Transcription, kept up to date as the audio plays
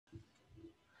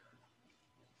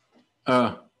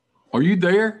Uh, are you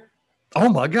there? Oh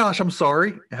my gosh, I'm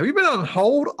sorry. Have you been on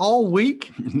hold all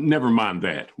week? Never mind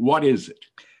that. What is it?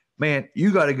 Man,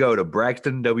 you got to go to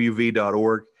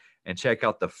braxtonwv.org and check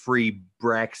out the free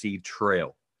Braxy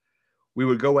Trail. We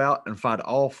would go out and find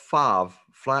all 5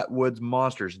 Flatwoods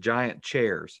Monsters giant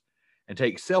chairs and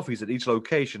take selfies at each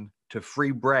location to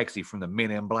free Braxy from the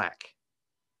Men in Black.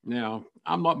 Now,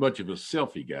 I'm not much of a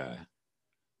selfie guy,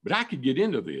 but I could get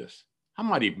into this. I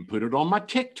might even put it on my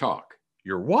TikTok.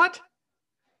 Your what?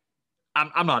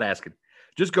 I'm not asking.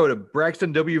 Just go to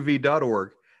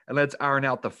braxtonwv.org and let's iron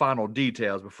out the final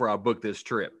details before I book this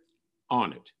trip.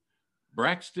 On it.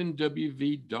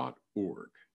 braxtonwv.org.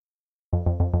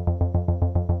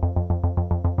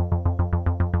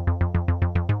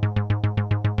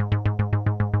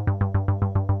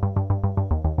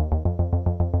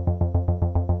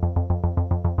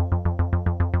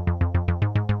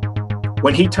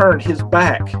 When he turned his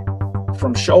back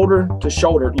from shoulder to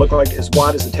shoulder, it looked like as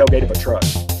wide as the tailgate of a truck.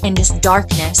 And just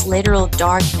darkness, literal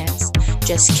darkness,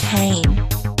 just came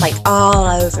like all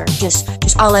over, just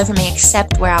all over me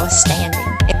except where I was standing.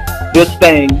 This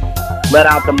thing let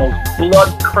out the most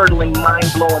blood-curdling,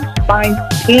 mind-blowing,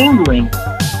 spine-tingling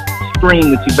scream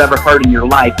that you've ever heard in your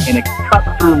life, and it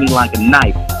cut through me like a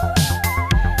knife.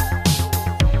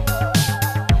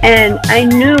 And I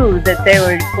knew that they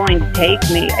were going to take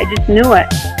me. I just knew it.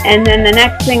 And then the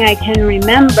next thing I can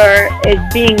remember is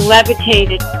being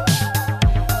levitated.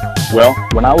 Well,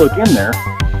 when I look in there,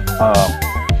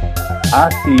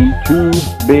 I see 2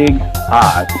 big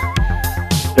eyes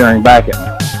staring back at me.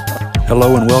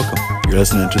 Hello and welcome. You're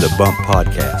listening to the Bump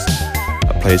Podcast,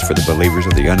 a place for the believers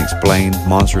of the unexplained,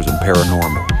 monsters, and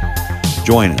paranormal.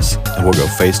 Join us, and we'll go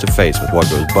face to face with what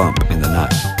goes bump in the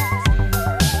night.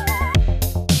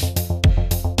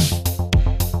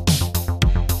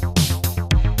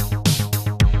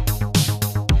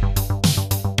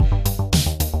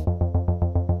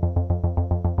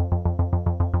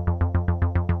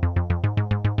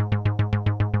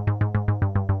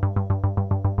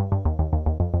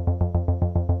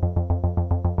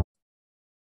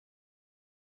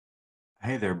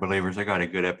 Hey there, believers. I got a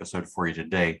good episode for you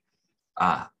today.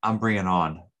 I'm bringing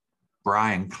on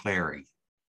Brian Clary.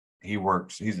 He's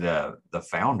the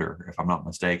founder, if I'm not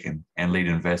mistaken, and lead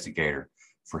investigator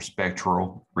for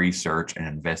Spectral Research and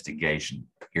Investigation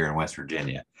here in West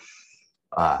Virginia.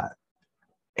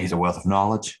 He's a wealth of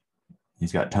knowledge.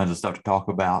 He's got tons of stuff to talk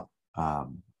about.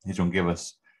 He's going to give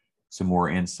us some more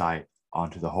insight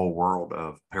onto the whole world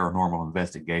of paranormal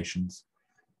investigations.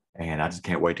 And I just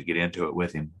can't wait to get into it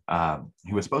with him.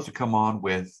 He was supposed to come on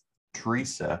with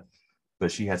Teresa,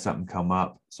 but she had something come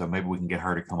up. So maybe we can get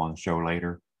her to come on the show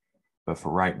later. But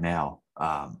for right now,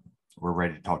 we're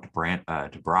ready to talk to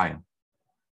Brian.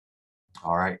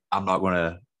 All right. I'm not going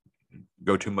to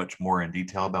go too much more in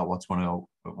detail about what we're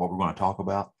going to talk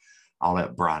about. I'll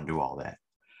let Brian do all that.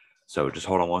 So just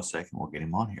hold on 1 second. We'll get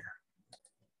him on here.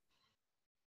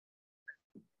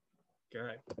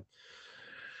 Okay.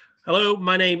 Hello,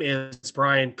 my name is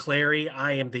Brian Clary.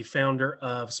 I am the founder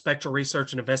of Spectral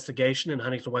Research and Investigation in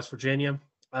Huntington, West Virginia.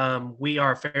 We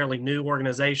are a fairly new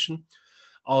organization,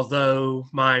 although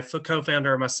my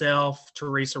co-founder and myself,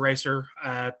 Teresa Racer,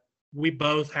 we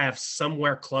both have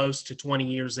somewhere close to 20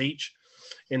 years each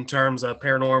in terms of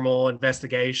paranormal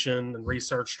investigation and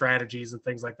research strategies and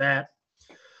things like that.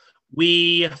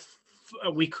 We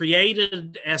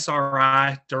created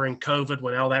SRI during COVID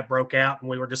when all that broke out, and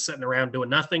we were just sitting around doing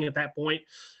nothing at that point.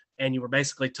 And you were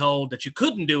basically told that you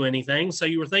couldn't do anything. So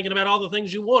you were thinking about all the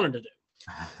things you wanted to do.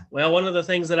 Well, one of the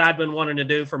things that I'd been wanting to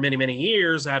do for many, many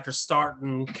years after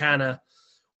starting kind of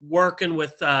working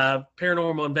with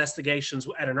paranormal investigations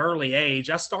at an early age,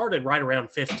 I started right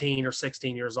around 15 or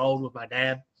 16 years old with my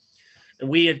dad. And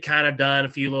we had kind of done a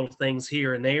few little things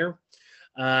here and there.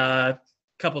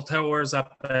 Couple tours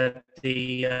up at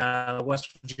the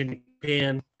West Virginia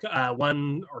Pen,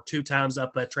 1 or 2 times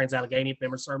up at Trans-Allegheny, if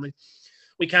memory serves me.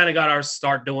 We kind of got our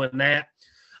start doing that.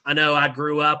 I know I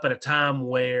grew up at a time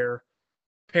where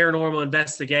paranormal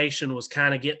investigation was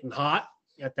kind of getting hot.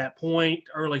 At that point,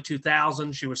 early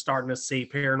 2000s, you were starting to see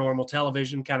paranormal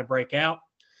television kind of break out.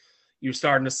 You were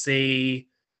starting to see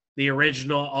the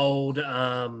original old,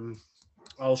 I'm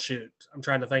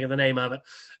trying to think of the name of it.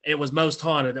 It was Most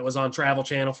Haunted. It was on Travel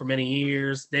Channel for many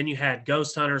years. Then you had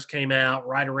Ghost Hunters came out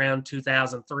right around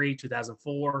 2003,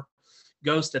 2004.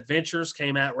 Ghost Adventures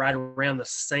came out right around the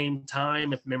same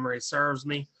time, if memory serves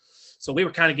me. So we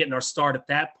were kind of getting our start at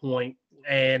that point.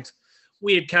 And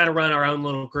we had kind of run our own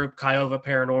little group, Kiowa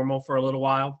Paranormal, for a little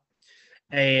while.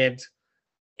 And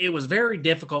it was very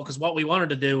difficult because what we wanted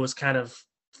to do was kind of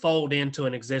fold into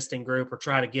an existing group or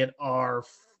try to get our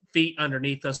feet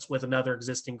underneath us with another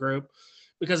existing group,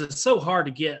 because it's so hard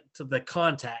to get to the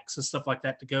contacts and stuff like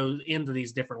that to go into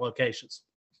these different locations.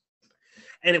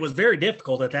 And it was very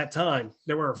difficult at that time.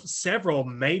 There were several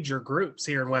major groups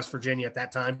here in West Virginia at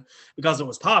that time because it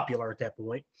was popular at that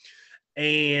point.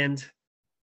 And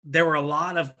there were a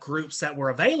lot of groups that were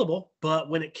available, but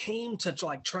when it came to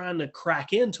like trying to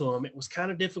crack into them, it was kind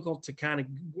of difficult to kind of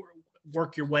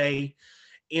work your way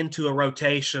into a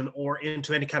rotation or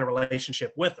into any kind of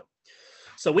relationship with them.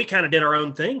 So we kind of did our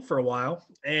own thing for a while.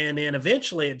 And then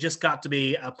eventually it just got to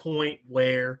be a point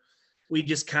where we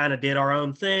just kind of did our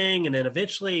own thing. And then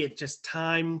eventually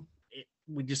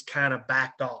we just kind of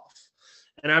backed off.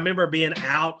 And I remember being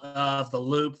out of the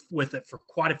loop with it for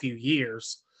quite a few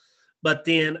years. But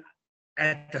then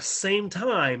at the same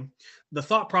time, the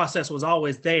thought process was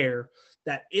always there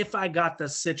that if I got the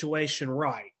situation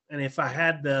right, and if I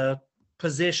had to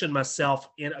position myself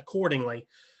in accordingly,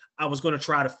 I was going to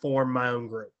try to form my own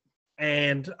group.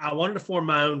 And I wanted to form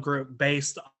my own group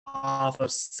based off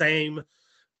of same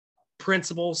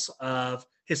principles of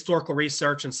historical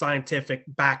research and scientific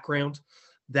background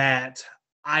that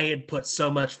I had put so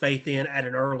much faith in at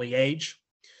an early age.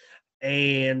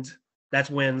 And that's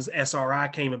when SRI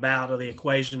came about of the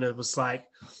equation. It was like,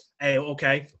 hey,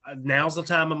 okay, now's the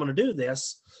time I'm going to do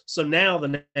this. So now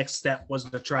the next step was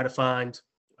to try to find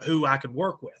who I could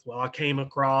work with. Well, I came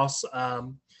across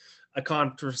a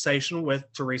conversation with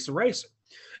Teresa Racer.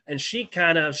 And she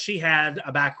had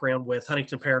a background with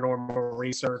Huntington Paranormal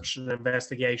Research and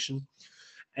Investigation.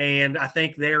 And I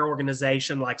think their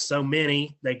organization, like so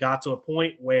many, they got to a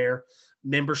point where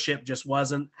membership just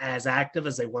wasn't as active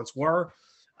as they once were.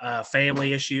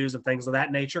 Family issues and things of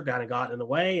that nature kind of got in the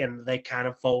way, and they kind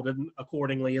of folded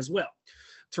accordingly as well.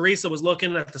 Teresa was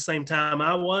looking at the same time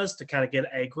I was to kind of get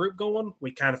a group going.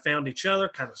 We kind of found each other,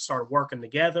 kind of started working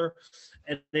together,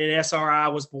 and then SRI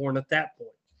was born at that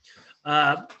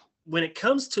point. When it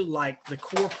comes to like the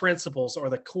core principles or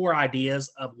the core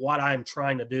ideas of what I'm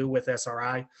trying to do with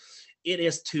SRI, it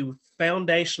is to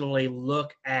foundationally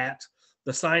look at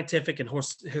the scientific and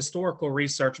historical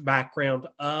research background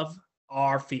of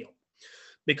our field,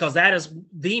 because that is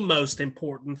the most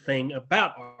important thing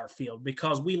about our field,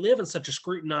 because we live in such a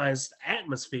scrutinized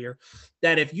atmosphere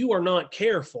that if you are not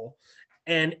careful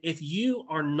and if you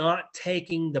are not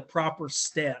taking the proper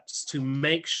steps to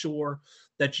make sure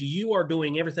that you are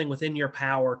doing everything within your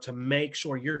power to make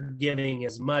sure you're giving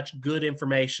as much good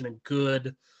information and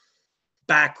good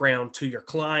background to your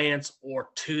clients or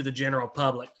to the general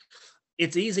public,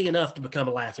 it's easy enough to become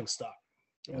a laughingstock.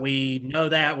 Yeah. We know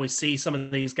that. We see some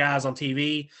of these guys on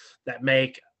TV that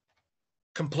make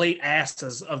complete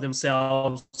asses of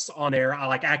themselves on there,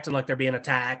 like acting like they're being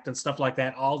attacked and stuff like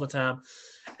that all the time.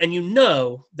 And you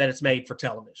know that it's made for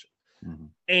television. Mm-hmm.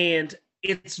 And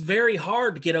it's very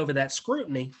hard to get over that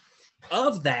scrutiny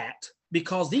of that,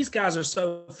 because these guys are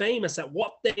so famous at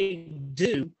what they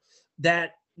do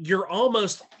that you're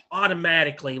almost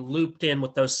automatically looped in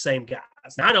with those same guys.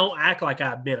 Now, I don't act like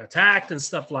I've been attacked and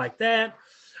stuff like that.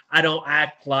 I don't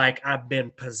act like I've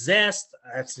been possessed.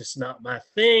 That's just not my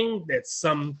thing. That's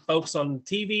some folks on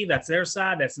TV. That's their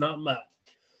side. That's not mine.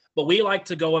 But we like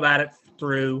to go about it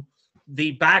through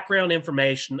the background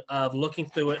information of looking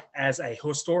through it as a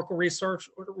historical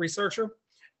researcher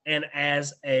and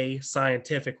as a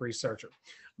scientific researcher.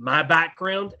 My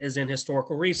background is in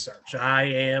historical research. I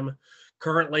am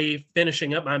currently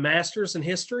finishing up my master's in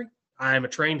history. I am a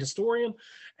trained historian,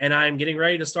 and I'm getting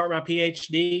ready to start my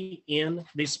PhD in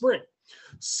the spring.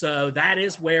 So that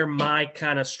is where my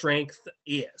kind of strength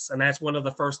is. And that's one of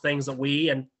the first things that we,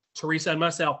 and Teresa and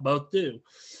myself both do,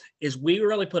 is we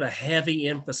really put a heavy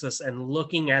emphasis in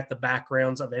looking at the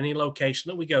backgrounds of any location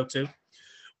that we go to.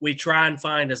 We try and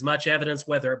find as much evidence,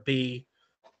 whether it be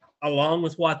along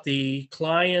with what the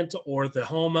client or the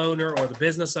homeowner or the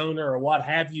business owner or what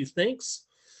have you thinks.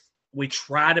 We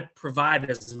try to provide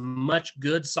as much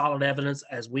good, solid evidence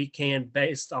as we can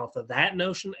based off of that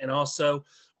notion. And also,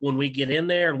 when we get in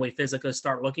there and we physically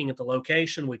start looking at the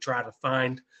location, we try to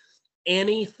find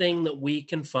anything that we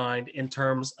can find in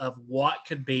terms of what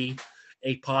could be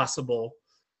a possible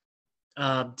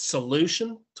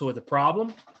solution to the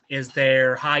problem. Is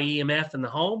there high EMF in the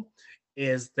home?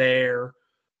 Is there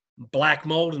black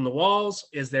mold in the walls?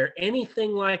 Is there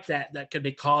anything like that that could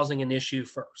be causing an issue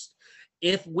first?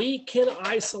 If we can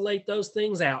isolate those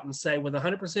things out and say with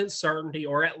 100% certainty,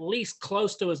 or at least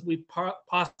close to as we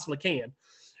possibly can,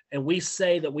 and we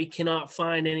say that we cannot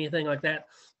find anything like that,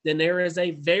 then there is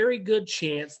a very good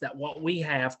chance that what we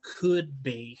have could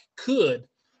be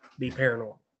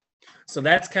paranormal. So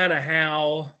that's kind of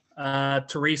how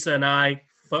Teresa and I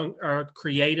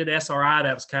created SRI.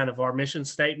 That was kind of our mission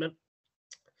statement.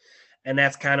 And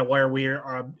that's kind of where we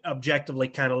are objectively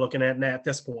kind of looking at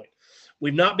this point.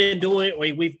 We've not been doing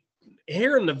it. We've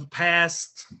here in the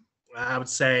past, I would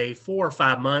say 4 or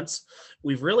 5 months,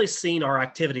 we've really seen our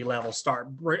activity level start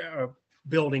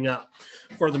building up.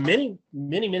 For the many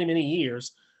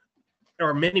years,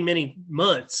 or many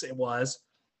months, it was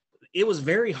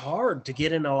very hard to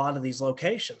get in a lot of these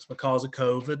locations because of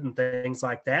COVID and things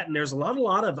like that. And there's a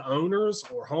lot of owners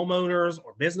or homeowners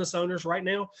or business owners right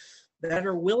now that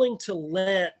are willing to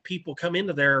let people come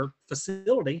into their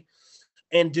facility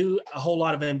and do a whole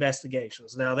lot of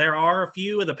investigations. Now, there are a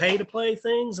few of the pay-to-play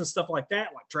things and stuff like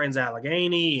that, like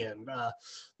Trans-Allegheny and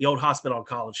the old hospital on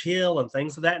College Hill and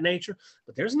things of that nature.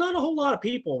 But there's not a whole lot of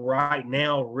people right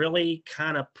now really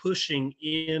kind of pushing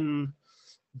in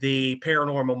the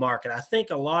paranormal market. I think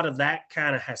a lot of that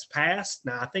kind of has passed.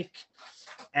 Now, I think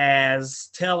as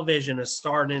television is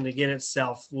starting to get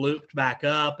itself looped back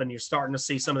up and you're starting to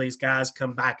see some of these guys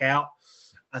come back out,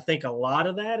 I think a lot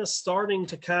of that is starting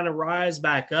to kind of rise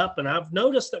back up. And I've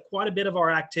noticed that quite a bit of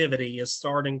our activity is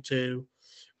starting to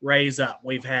raise up.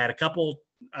 We've had a couple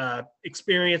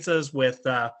experiences with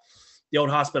the old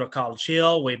hospital College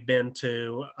Hill. We've been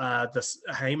to the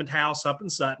Heyman House up in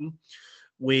Sutton.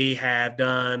 We have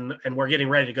done, and we're getting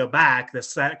ready to go back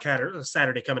this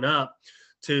Saturday coming up,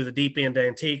 to the Deep End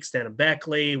Antiques down in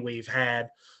Beckley. We've had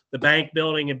the bank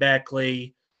building in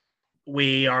Beckley.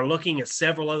 We are looking at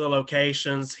several other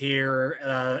locations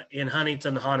here in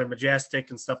Huntington, the Haunted Majestic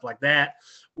and stuff like that.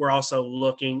 We're also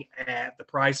looking at the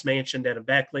Price Mansion down in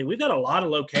Beckley. We've got a lot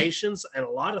of locations and a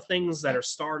lot of things that are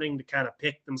starting to kind of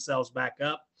pick themselves back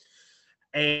up.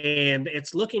 And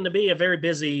it's looking to be a very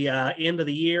busy end of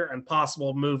the year and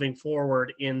possible moving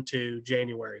forward into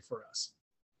January for us.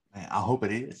 Man, I hope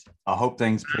it is. I hope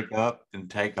things pick up and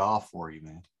take off for you,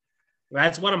 man.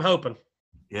 That's what I'm hoping.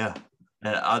 Yeah.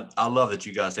 And I love that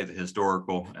you guys take the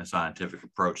historical and scientific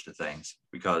approach to things,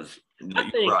 because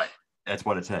you're right. That's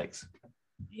what it takes.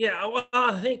 Yeah. Well,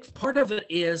 I think part of it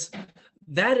is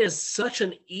that is such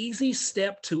an easy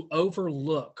step to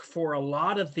overlook for a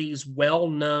lot of these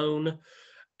well-known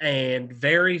and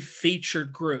very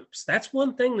featured groups. That's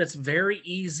one thing that's very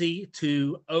easy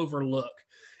to overlook.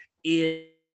 I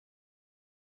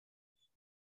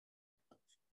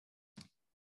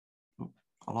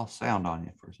lost sound on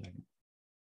you for a second.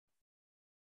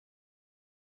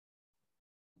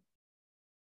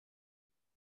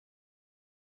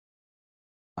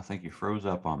 I think you froze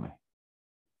up on me.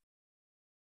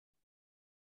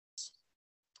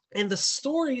 And the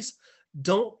stories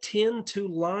don't tend to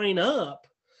line up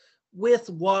with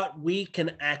what we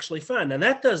can actually find. And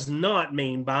that does not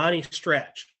mean by any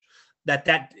stretch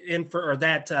that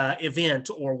event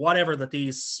or whatever that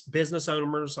these business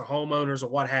owners or homeowners or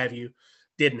what have you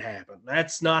didn't happen.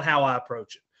 That's not how I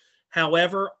approach it.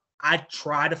 However, I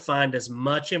try to find as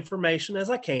much information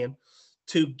as I can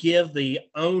to give the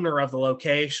owner of the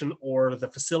location or the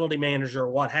facility manager or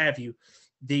what have you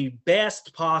the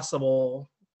best possible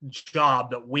job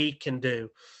that we can do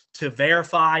to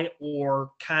verify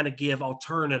or kind of give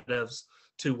alternatives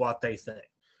to what they think.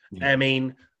 Yeah. I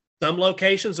mean, some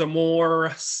locations are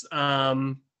more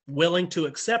willing to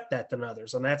accept that than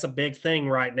others. And that's a big thing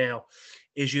right now,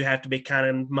 is you have to be kind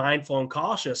of mindful and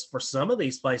cautious for some of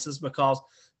these places, because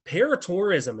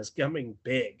paratourism is becoming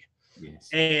big. Yes.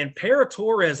 And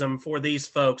paratourism for these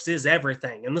folks is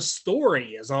everything. And the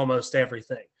story is almost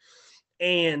everything.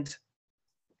 And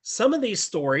some of these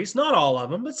stories, not all of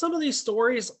them, but some of these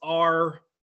stories are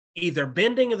either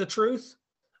bending of the truth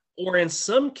or in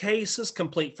some cases,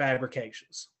 complete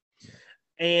fabrications.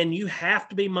 And you have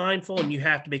to be mindful and you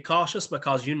have to be cautious,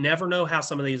 because you never know how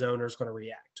some of these owners are going to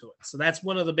react to it. So that's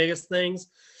one of the biggest things,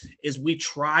 is we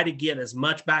try to get as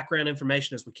much background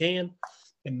information as we can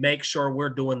and make sure we're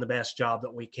doing the best job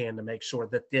that we can to make sure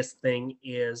that this thing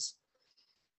is,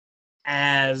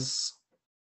 as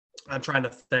I'm trying to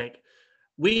think,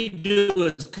 we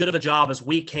do as good of a job as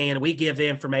we can. We give the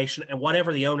information, and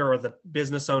whatever the owner or the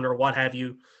business owner or what have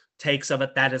you takes of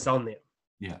it, that is on them.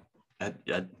 Yeah.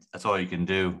 That's all you can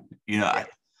do. You know,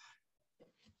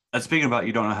 speaking about,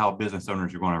 you don't know how business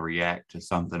owners are going to react to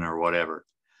something or whatever.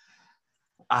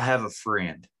 I have a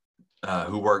friend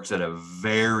who works at a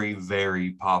very,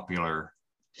 very popular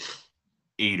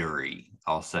eatery,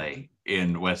 I'll say,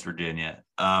 in West Virginia.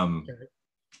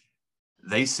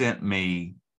 They sent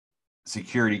me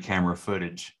security camera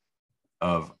footage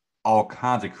of all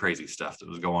kinds of crazy stuff that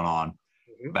was going on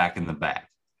back in the back,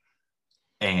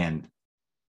 and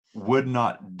would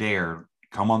not dare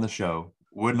come on the show,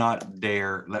 would not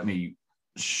dare let me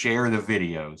share the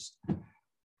videos,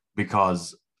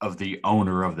 because of the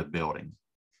owner of the building.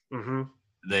 Mm-hmm.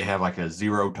 They have like a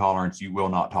zero tolerance. You will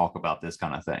not talk about this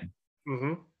kind of thing.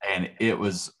 Mm-hmm. And it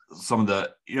was some of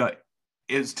the,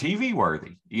 it's TV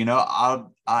worthy. I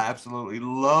absolutely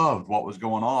loved what was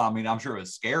going on. I mean, I'm sure it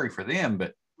was scary for them,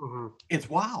 but Mm-hmm. it's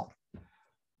wild.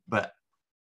 But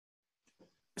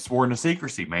sworn to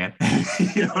secrecy, man.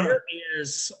 There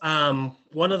is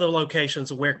one of the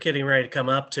locations we're getting ready to come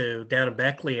up to down in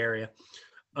Beckley area.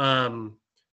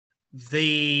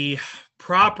 The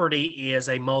property is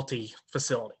a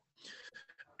multi-facility.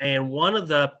 And one of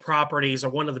the properties or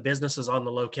one of the businesses on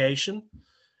the location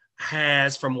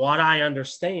has, from what I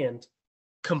understand,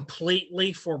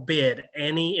 completely forbid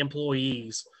any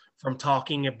employees from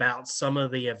talking about some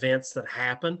of the events that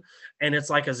happen. And it's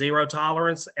like a zero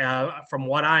tolerance from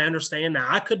what I understand. Now,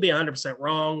 I could be 100%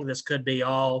 wrong. This could be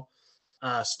all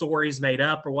stories made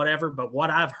up or whatever. But what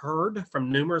I've heard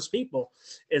from numerous people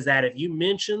is that if you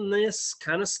mention this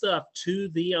kind of stuff to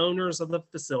the owners of the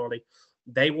facility,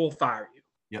 they will fire you.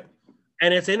 Yep.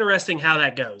 And it's interesting how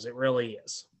that goes. It really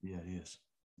is. Yeah, it is.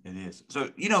 It is. So,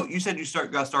 you said you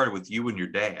got started with you and your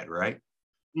dad, right?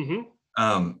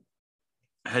 Mm-hmm.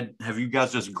 Have you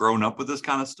guys just grown up with this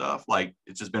kind of stuff? Like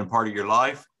it's just been a part of your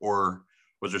life, or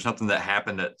was there something that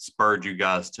happened that spurred you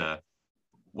guys to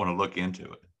want to look into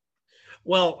it?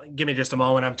 Well, give me just a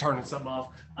moment. I'm turning something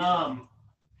off.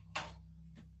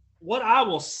 What I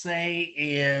will say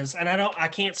is, and I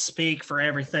can't speak for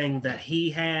everything that he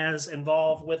has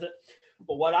involved with it,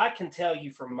 but what I can tell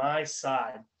you from my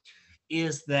side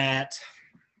is that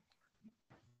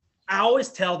I always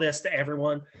tell this to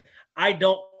everyone. I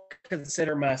don't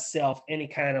consider myself any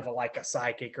kind of a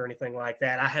psychic or anything like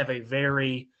that. I have a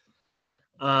very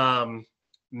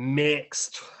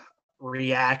mixed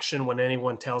reaction when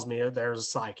anyone tells me there's a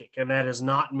psychic, and that is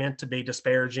not meant to be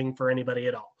disparaging for anybody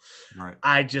at all. Right.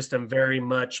 I just am very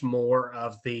much more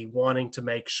of the wanting to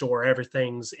make sure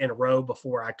everything's in a row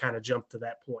before I kind of jump to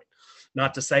that point.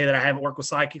 Not to say that I haven't worked with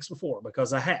psychics before,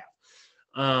 because I have.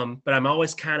 But I'm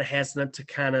always kind of hesitant to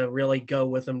kind of really go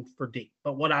with them for deep.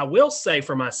 But what I will say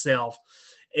for myself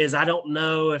is I don't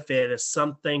know if it is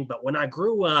something, but when I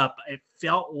grew up, it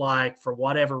felt like for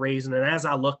whatever reason, and as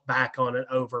I look back on it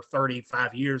over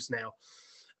 35 years now,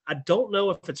 I don't know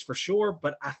if it's for sure,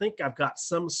 but I think I've got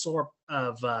some sort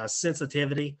of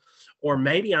sensitivity, or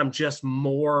maybe I'm just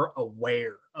more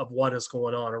aware of what is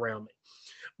going on around me.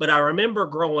 But I remember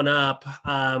growing up,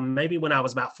 maybe when I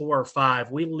was about 4 or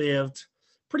 5, we lived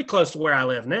pretty close to where I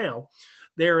live now.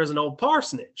 There is an old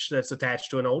parsonage that's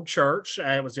attached to an old church.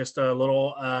 It was just a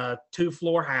little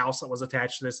 2-floor house that was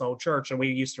attached to this old church, and we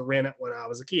used to rent it when I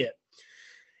was a kid.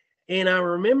 And I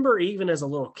remember even as a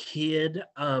little kid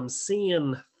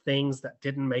seeing things that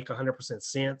didn't make 100%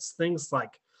 sense, things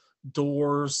like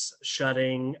doors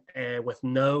shutting with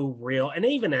no real, and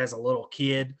even as a little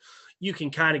kid, you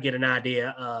can kind of get an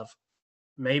idea of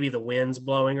maybe the wind's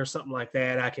blowing or something like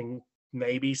that. I can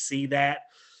maybe see that,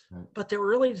 but there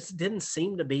really just didn't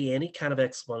seem to be any kind of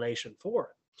explanation for it.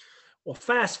 Well,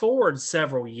 fast forward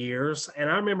several years, and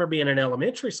I remember being in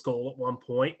elementary school at one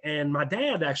point, and my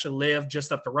dad actually lived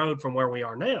just up the road from where we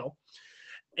are now.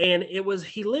 And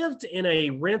he lived in a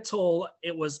rental.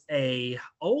 It was a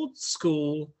old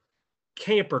school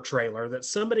camper trailer that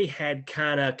somebody had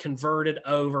kind of converted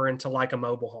over into like a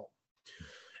mobile home.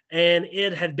 And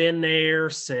it had been there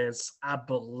since, I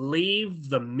believe,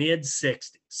 the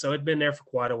mid-'60s. So it'd been there for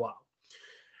quite a while.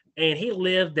 And he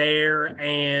lived there.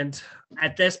 And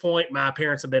at this point, my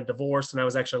parents had been divorced, and I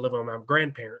was actually living with my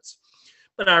grandparents.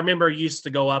 But I remember I used to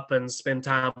go up and spend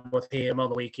time with him on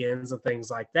the weekends and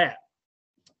things like that.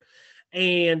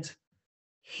 And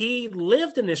he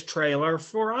lived in this trailer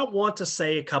for, I want to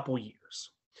say, a couple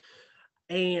years.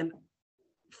 And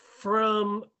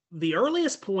from the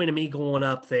earliest point of me going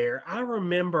up there, I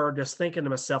remember just thinking to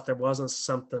myself, there was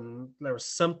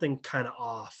something kind of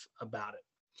off about it.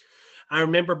 I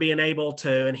remember being able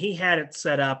to, and he had it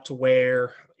set up to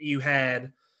where you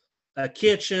had a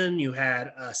kitchen, you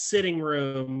had a sitting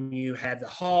room, you had the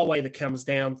hallway that comes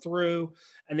down through,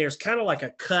 and there's kind of like a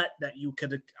cut that you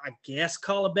could, I guess,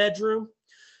 call a bedroom.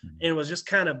 And it was just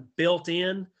kind of built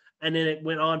in. And then it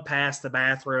went on past the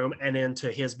bathroom and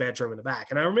into his bedroom in the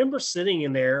back. And I remember sitting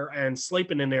in there and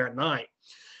sleeping in there at night,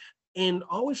 and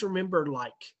always remember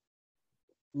like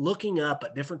looking up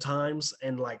at different times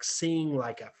and like seeing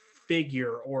like a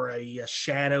figure or a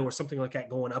shadow or something like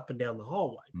that going up and down the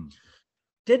hallway.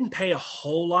 Didn't pay a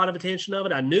whole lot of attention of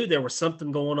it. I knew there was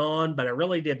something going on, but I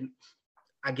really didn't.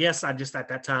 I guess I just, at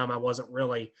that time, I wasn't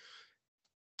really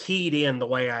keyed in the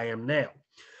way I am now.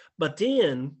 But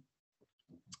then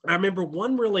I remember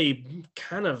one really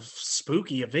kind of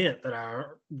spooky event that I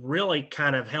really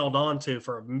kind of held on to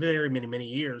for very many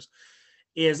years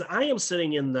is I am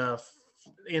sitting in the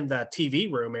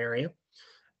TV room area,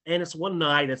 and it's one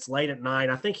night, it's late at night.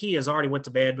 I think he has already went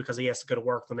to bed because he has to go to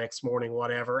work the next morning,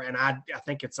 whatever. And I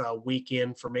think it's a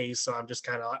weekend for me, so I'm just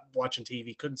kind of watching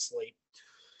TV, couldn't sleep.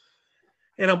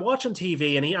 And I'm watching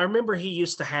TV, and I remember he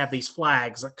used to have these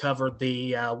flags that covered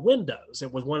the windows.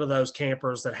 It was one of those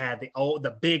campers that had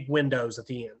the big windows at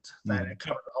the end that it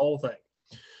covered the whole thing.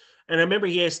 And I remember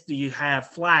he used to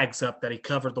have flags up that he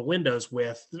covered the windows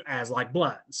with as like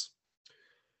blinds.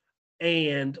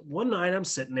 And one night I'm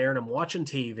sitting there and I'm watching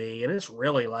TV, and it's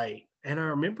really late. And I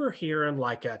remember hearing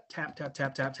like a tap, tap,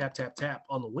 tap, tap, tap, tap, tap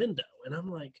on the window. And I'm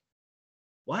like,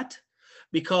 what?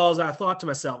 Because I thought to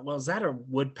myself, well, is that a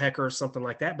woodpecker or something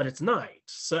like that? But it's night.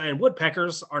 So, and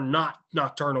woodpeckers are not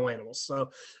nocturnal animals.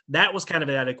 So that was kind of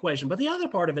that equation. But the other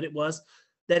part of it was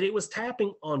that it was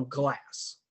tapping on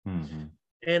glass. Mm-hmm.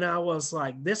 And I was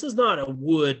like, this is not a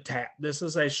wood tap. This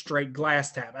is a straight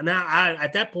glass tap. And I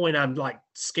at that point, I'm like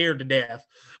scared to death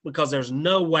because there's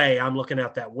no way I'm looking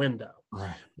out that window.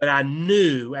 Right. But I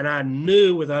knew with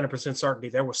 100% certainty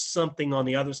there was something on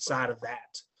the other side of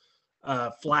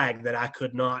that flag that I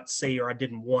could not see or I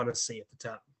didn't want to see at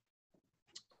the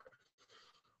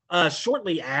time.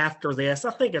 Shortly after this,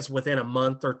 I think it's within a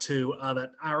month or two of it,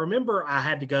 I remember I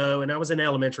had to go, and I was in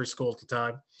elementary school at the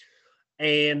time.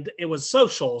 And it was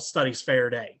social studies fair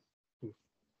day.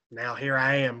 Now here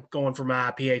I am going for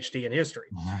my PhD in history.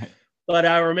 Right. But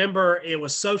I remember it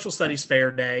was social studies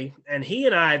fair day, and he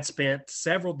and I had spent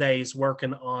several days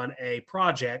working on a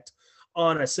project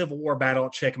on a Civil War battle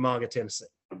at Chickamauga, Tennessee.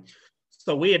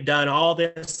 So we had done all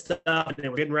this stuff, and we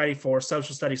were getting ready for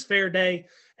social studies fair day.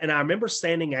 And I remember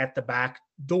standing at the back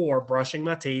door, brushing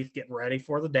my teeth, getting ready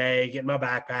for the day, getting my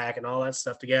backpack and all that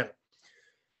stuff together.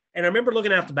 And I remember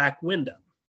looking out the back window,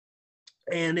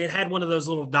 and it had one of those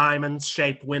little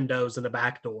diamond-shaped windows in the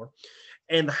back door.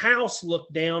 And the house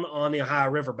looked down on the Ohio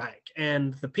River bank.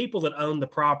 And the people that owned the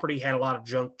property had a lot of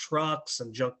junk trucks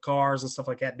and junk cars and stuff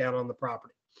like that down on the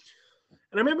property.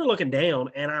 And I remember looking down,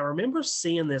 and I remember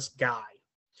seeing this guy.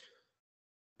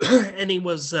 And he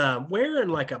was wearing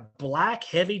like a black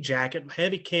heavy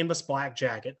canvas black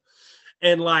jacket,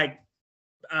 and like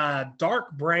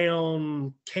dark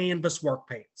brown canvas work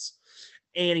pants,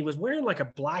 and he was wearing like a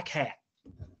black hat.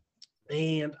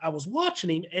 And I was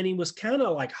watching him, and he was kind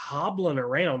of like hobbling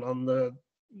around on the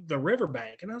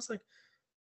riverbank, and I was like,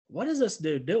 what is this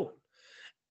dude doing?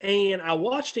 And I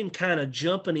watched him kind of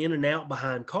jumping in and out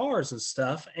behind cars and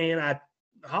stuff, and I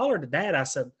hollered at Dad. I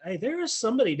said, hey, there is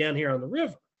somebody down here on the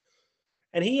river.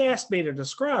 And he asked me to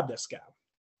describe this guy.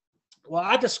 Well,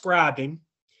 I described him,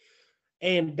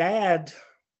 and Dad,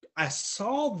 I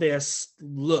saw this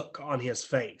look on his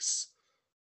face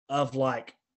of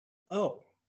like, oh,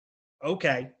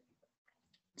 okay.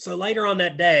 So later on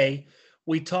that day,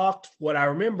 we talked, what I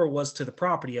remember was to the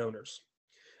property owners.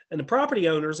 And the property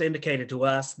owners indicated to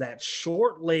us that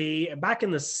shortly, back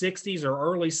in the 60s or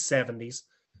early 70s,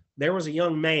 there was a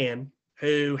young man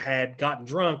who had gotten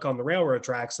drunk on the railroad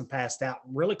tracks and passed out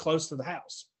really close to the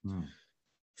house.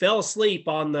 Fell asleep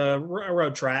on the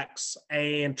railroad tracks,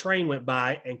 and train went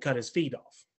by and cut his feet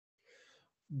off.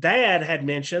 Dad had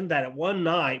mentioned that at one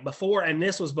night before, and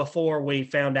this was before we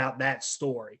found out that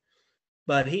story,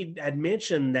 but he had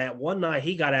mentioned that one night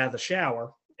he got out of the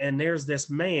shower, and there's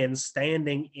this man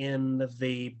standing in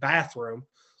the bathroom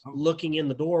looking in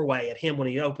the doorway at him when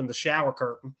he opened the shower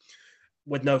curtain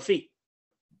with no feet.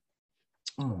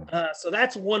 So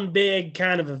that's one big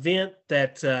kind of event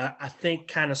that I think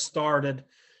kind of started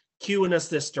cueing us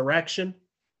this direction.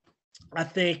 I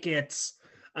think it's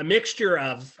a mixture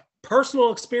of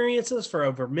personal experiences for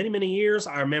over many years.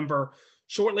 I remember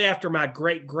shortly after my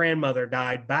great-grandmother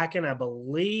died, back in, I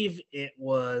believe it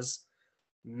was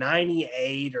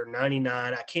 98 or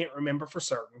 99. I can't remember for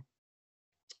certain.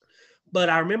 But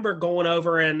I remember going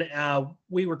over, and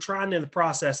we were in the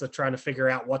process of trying to figure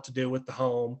out what to do with the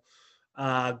home,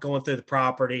 going through the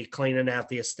property, cleaning out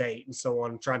the estate and so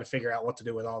on, trying to figure out what to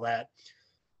do with all that.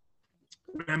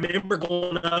 I remember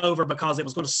going over because it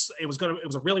was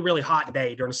a really hot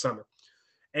day during the summer,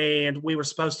 and we were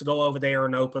supposed to go over there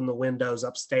and open the windows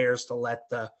upstairs to let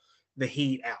the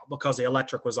heat out because the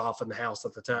electric was off in the house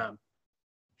at the time.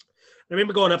 I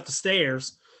remember going up the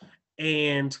stairs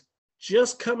and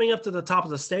just coming up to the top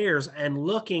of the stairs and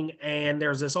looking, and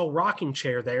there's this old rocking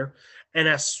chair there. And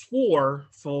I swore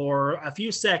for a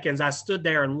few seconds, I stood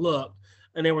there and looked,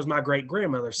 and there was my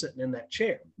great-grandmother sitting in that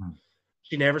chair.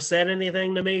 She never said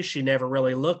anything to me. She never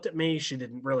really looked at me. She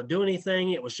didn't really do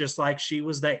anything. It was just like she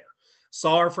was there.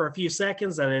 saw her for a few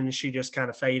seconds, and then she just kind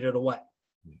of faded away.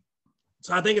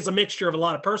 So I think it's a mixture of a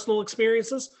lot of personal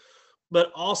experiences,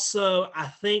 but also I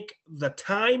think the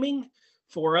timing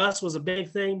for us was a big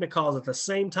thing, because at the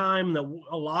same time that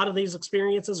a lot of these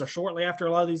experiences, or shortly after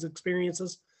a lot of these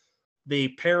experiences,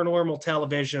 the paranormal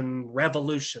television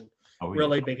revolution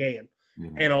really began.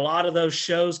 And a lot of those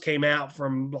shows came out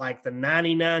from like the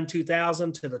 99,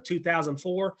 2000 to the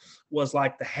 2004 was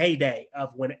like the heyday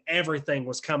of when everything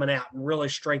was coming out and really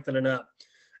strengthening up.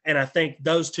 And I think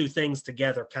those two things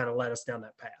together kind of led us down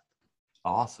that path.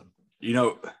 Awesome. You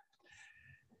know,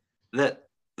 that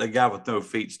the guy with no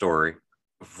feet story,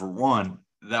 for one,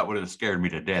 that would have scared me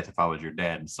to death if I was your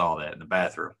dad and saw that in the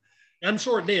bathroom. I'm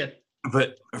sure it did.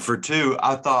 But for two,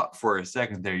 I thought for a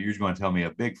second there you were going to tell me a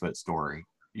Bigfoot story.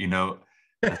 You know,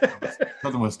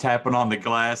 something was tapping on the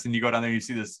glass, and you go down there and you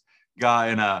see this guy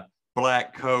in a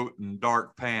black coat and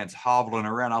dark pants hobbling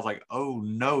around. I was like, oh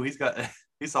no, he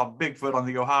saw Bigfoot on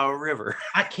the Ohio River.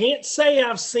 I can't say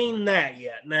I've seen that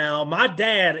yet. Now, my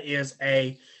dad is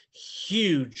a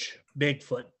huge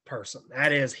Bigfoot person.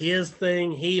 That is his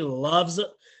thing. He loves it.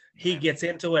 He gets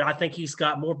into it. I think he's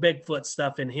got more Bigfoot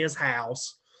stuff in his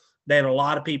house than a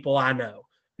lot of people I know.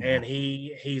 And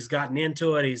he's gotten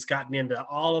into it. He's gotten into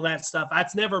all of that stuff.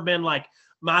 That's never been like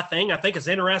my thing. I think it's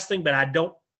interesting, but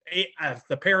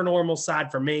the paranormal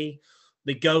side for me,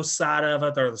 the ghost side of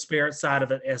it or the spirit side of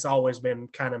it has always been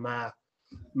kind of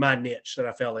my niche that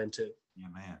I fell into. Yeah,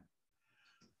 man.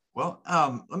 Well,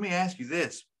 let me ask you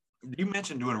this. You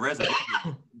mentioned doing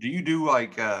residential. Do you do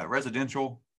like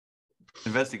residential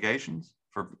investigations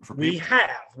for people? We have.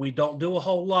 We don't do a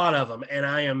whole lot of them. And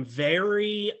I am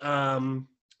very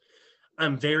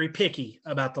picky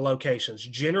about the locations.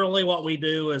 Generally, what we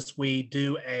do is we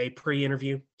do a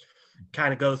pre-interview,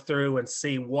 kind of go through and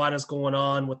see what is going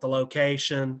on with the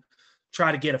location,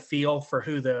 try to get a feel for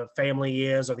who the family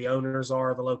is or the owners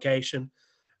are of the location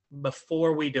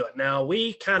before we do it. Now,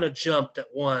 we kind of jumped at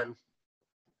one.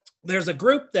 There's a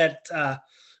group that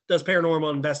does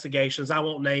paranormal investigations. I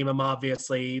won't name them,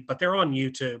 obviously, but they're on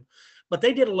YouTube. But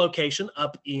they did a location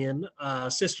up in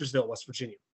Sistersville, West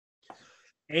Virginia.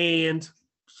 And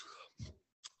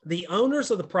the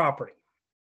owners of the property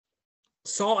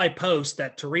saw a post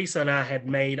that Teresa and I had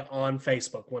made on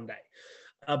Facebook one day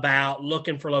about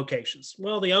looking for locations.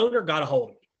 Well, the owner got a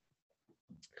hold of me.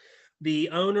 The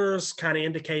owners kind of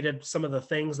indicated some of the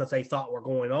things that they thought were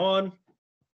going on.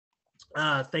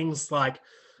 Things like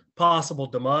possible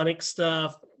demonic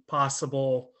stuff,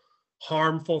 possible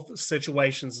harmful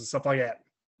situations and stuff like that.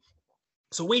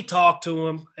 So we talked to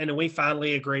them, and then we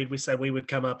finally agreed. We said we would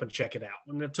come up and check it out.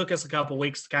 And it took us a couple of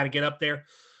weeks to kind of get up there.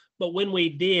 But when we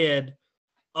did,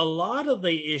 a lot of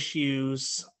the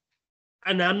issues,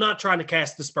 and I'm not trying to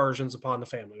cast dispersions upon the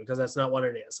family because that's not what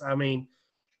it is. I mean,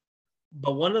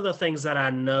 but one of the things that I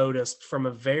noticed from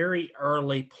a very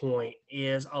early point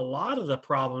is a lot of the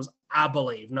problems, I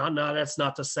believe, that's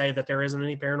not to say that there isn't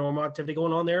any paranormal activity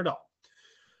going on there at all.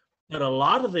 But a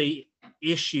lot of the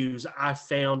issues I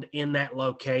found in that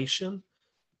location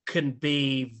can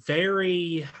be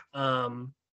very,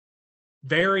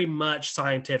 very much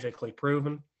scientifically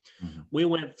proven. Mm-hmm. We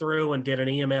went through and did an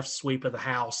EMF sweep of the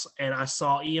house, and I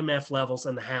saw EMF levels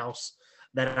in the house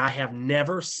that I have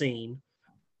never seen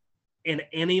in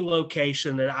any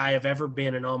location that I have ever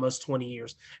been in almost 20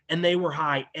 years. And they were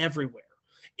high everywhere.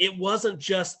 It wasn't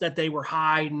just that they were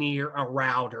high near a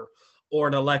router or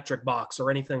an electric box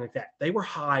or anything like that. They were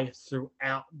high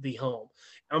throughout the home.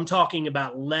 I'm talking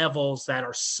about levels that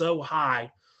are so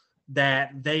high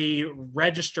that they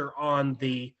register on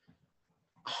the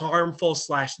harmful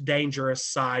 / dangerous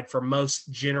side for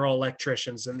most general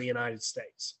electricians in the United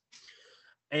States.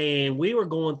 And we were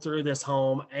going through this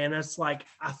home, and it's like,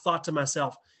 I thought to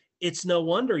myself, it's no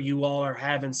wonder you all are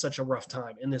having such a rough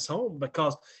time in this home,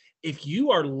 because if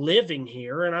you are living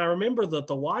here, and I remember that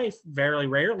the wife very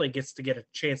rarely gets to get a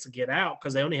chance to get out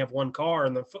because they only have one car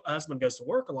and the husband goes to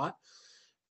work a lot.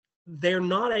 They're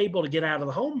not able to get out of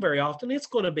the home very often. It's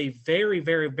going to be very,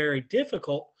 very, very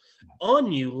difficult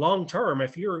on you long term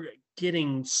if you're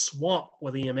getting swamped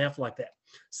with EMF like that.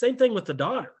 Same thing with the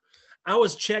daughter. I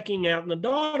was checking out, and the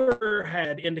daughter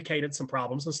had indicated some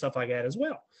problems and stuff like that as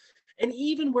well. And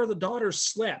even where the daughter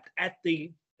slept at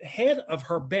the head of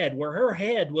her bed, where her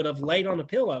head would have laid on a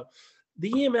pillow, the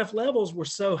EMF levels were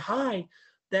so high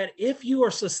that if you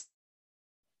are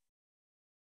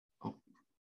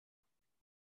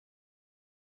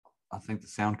I think the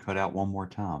sound cut out one more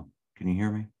time. Can you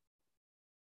hear me?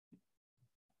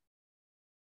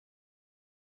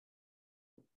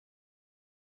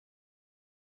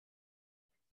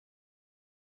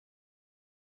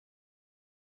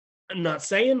 I'm not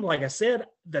saying, like I said,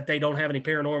 that they don't have any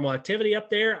paranormal activity up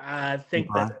there. I think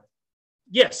that,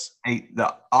 yes. Hey,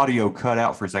 the audio cut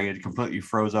out for a second. It completely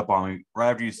froze up on me.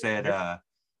 Right after you said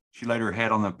she laid her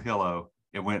head on the pillow,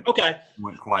 it went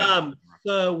quiet.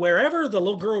 So wherever the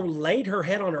little girl laid her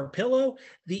head on her pillow,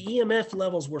 the EMF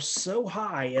levels were so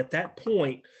high at that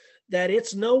point that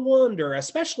it's no wonder,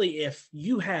 especially if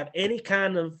you have any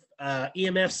kind of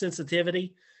EMF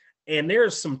sensitivity, and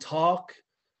there's some talk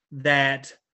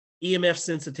that EMF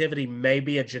sensitivity may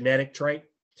be a genetic trait.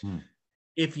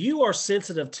 If you are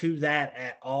sensitive to that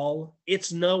at all,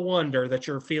 it's no wonder that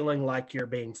you're feeling like you're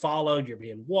being followed, you're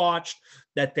being watched,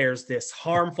 that there's this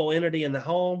harmful entity in the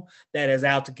home that is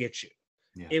out to get you.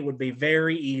 Yeah. It would be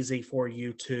very easy for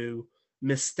you to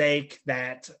mistake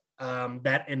that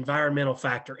that environmental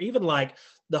factor. Even like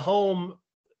the home,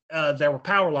 there were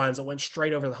power lines that went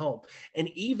straight over the home, and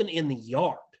even in the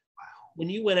yard. When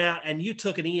you went out and you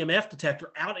took an EMF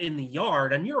detector out in the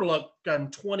yard and you're looking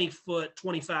 20 foot,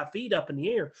 25 feet up in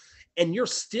the air, and you're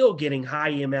still getting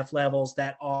high EMF levels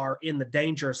that are in the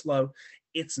dangerous load,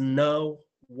 it's no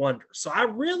wonder. So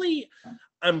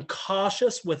I'm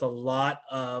cautious with a lot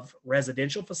of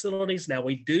residential facilities. Now,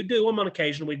 we do them on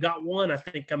occasion. We've got one, I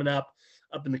think, coming up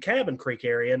in the Cabin Creek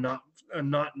area, not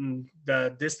in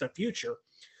the distant future.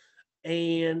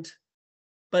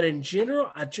 But in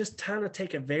general, I just kind of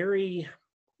take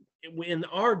in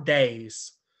our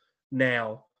days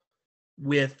now,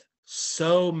 with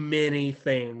so many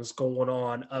things going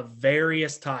on of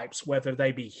various types, whether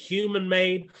they be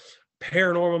human-made,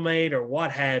 paranormal-made, or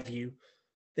what have you,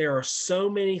 there are so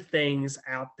many things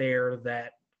out there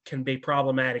that can be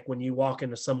problematic when you walk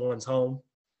into someone's home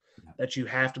that you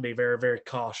have to be very, very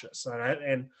cautious.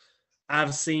 And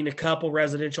I've seen a couple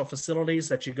residential facilities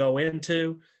that you go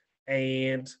into,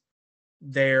 and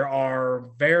there are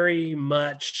very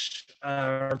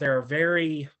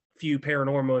few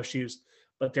paranormal issues,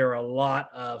 but there are a lot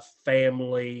of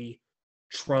family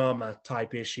trauma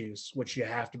type issues, which you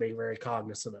have to be very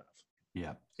cognizant of.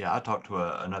 Yeah. I talked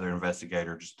to another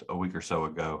investigator just a week or so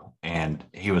ago, and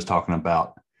he was talking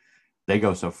about they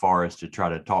go so far as to try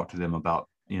to talk to them about,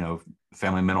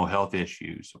 family mental health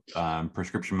issues,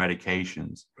 prescription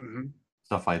medications,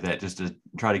 stuff like that, just to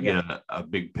try to get a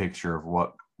big picture of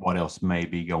what else may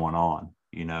be going on,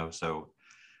 So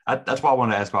that's why I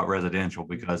wanted to ask about residential,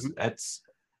 because that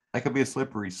could be a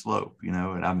slippery slope,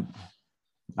 and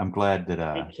I'm glad that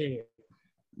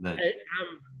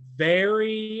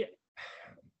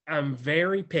I'm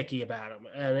very picky about them,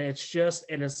 and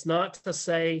it's not to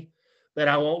say that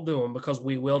I won't do them, because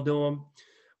we will do them,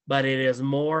 but it is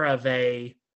more of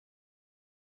it's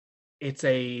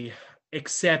a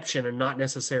exception and not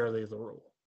necessarily the rule.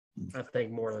 I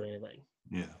think more than anything.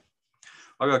 Yeah.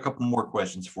 I got a couple more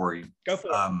questions for you. Go for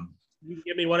it. You can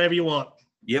give me whatever you want.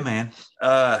 Yeah, man.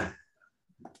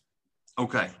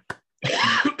 Okay.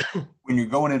 When you're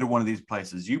going into one of these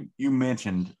places, you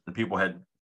mentioned the people had,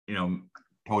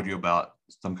 told you about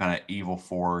some kind of evil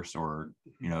force, or,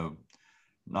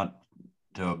 not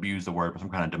to abuse the word, but some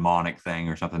kind of demonic thing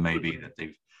or something maybe that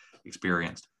they've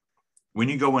experienced. When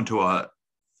you go into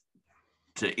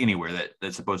to anywhere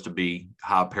that's supposed to be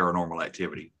high paranormal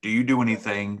activity, do you do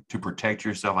anything to protect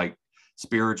yourself, like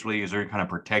spiritually? Is there any kind of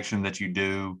protection that you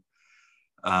do?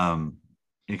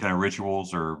 Any kind of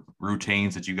rituals or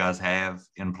routines that you guys have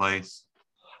in place?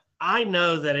 I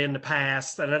know that in the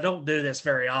past, and I don't do this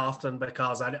very often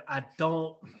because I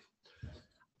don't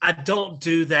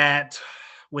do that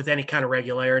with any kind of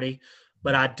regularity,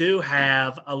 but I do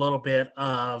have a little bit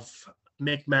of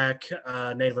Micmac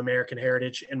Native American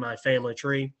heritage in my family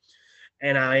tree,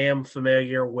 and I am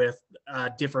familiar with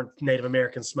different Native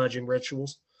American smudging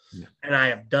rituals, and I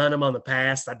have done them on the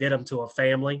past. I did them to a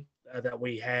family that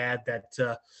we had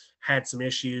that had some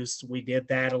issues. We did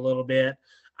that a little bit.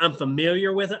 I'm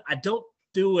familiar with it. I don't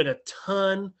do it a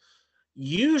ton.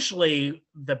 Usually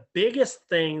the biggest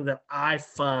thing that I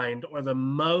find, or the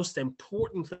most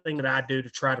important thing that I do to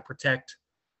try to protect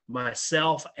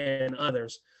myself and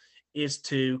others, is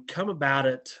to come about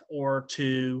it, or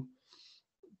to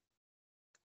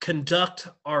conduct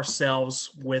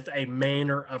ourselves with a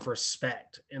manner of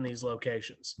respect in these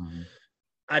locations.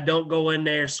 I don't go in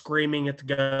there screaming at the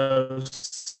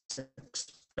ghosts,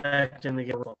 expecting to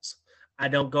get results. I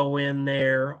don't go in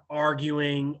there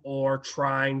arguing or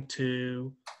trying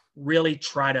to really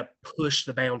try to push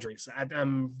the boundaries.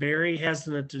 I'm very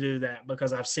hesitant to do that,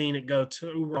 because I've seen it go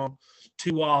too wrong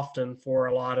too often for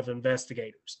a lot of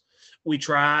investigators. We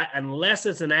try, unless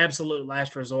it's an absolute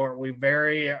last resort, we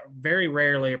very, very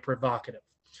rarely are provocative.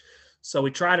 So we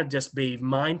try to just be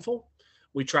mindful.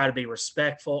 We try to be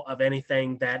respectful of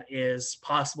anything that is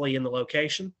possibly in the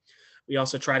location. We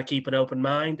also try to keep an open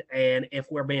mind. And if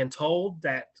we're being told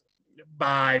that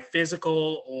by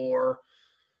physical or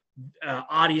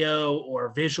audio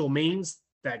or visual means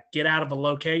that get out of a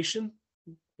location,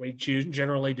 we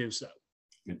generally do so.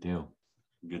 Good deal.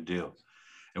 Good deal.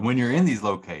 And when you're in these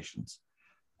locations,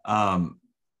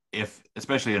 if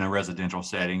especially in a residential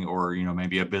setting or, you know,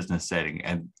 maybe a business setting,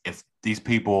 and if these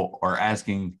people are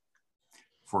asking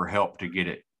for help to get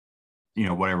it, you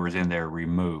know, whatever is in there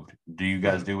removed, do you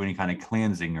guys do any kind of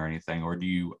cleansing or anything, or do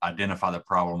you identify the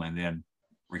problem and then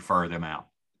refer them out?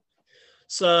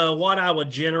 So what I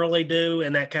would generally do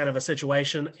in that kind of a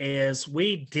situation is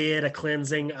we did a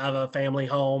cleansing of a family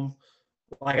home.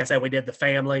 Like I said, we did the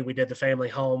family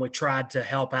home. We tried to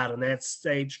help out in that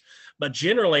stage. But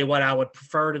generally what I would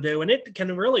prefer to do, and it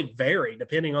can really vary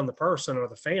depending on the person or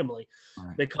the family,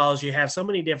 Right. because you have so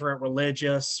many different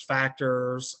religious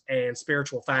factors and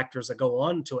spiritual factors that go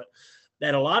on to it,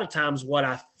 that a lot of times what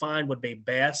I find would be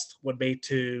best would be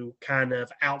to kind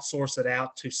of outsource it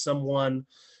out to someone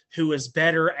who is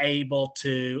better able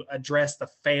to address the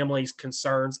family's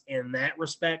concerns in that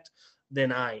respect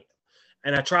than I am.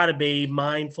 And I try to be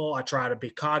mindful, I try to be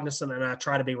cognizant, and I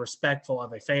try to be respectful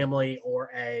of a family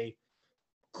or a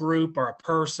group or a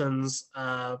person's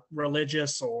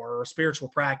religious or spiritual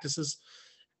practices.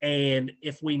 And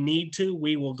if we need to,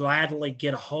 we will gladly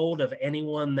get a hold of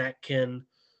anyone that can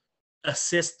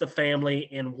assist the family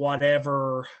in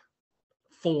whatever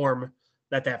form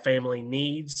that family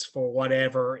needs for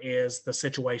whatever is the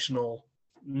situational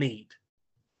need.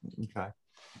 Okay.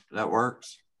 That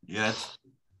works. Yes.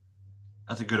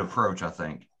 That's a good approach, I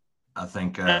think. I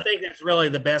think that's really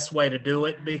the best way to do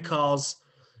it, because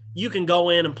you can go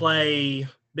in and play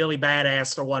Billy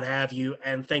Badass or what have you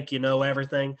and think you know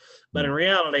everything. But in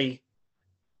reality,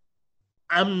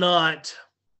 I'm not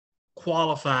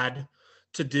qualified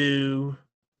to do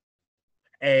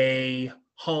a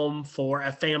home for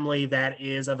a family that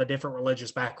is of a different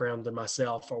religious background than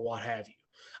myself or what have you.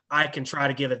 I can try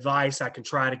to give advice, I can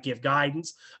try to give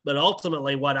guidance, but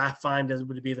ultimately what I find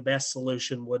would be the best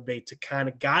solution would be to kind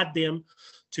of guide them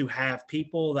to have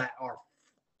people that are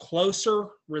closer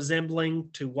resembling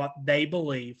to what they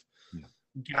believe,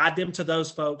 guide them to those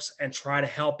folks and try to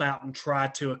help out and try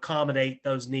to accommodate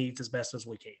those needs as best as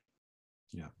we can.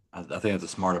 Yeah, I think that's a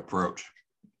smart approach.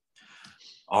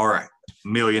 All right,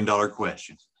 $1 million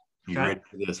question. You ready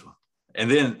for this one? And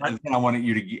then I want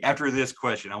you to, after this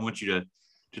question, I want you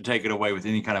to take it away with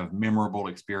any kind of memorable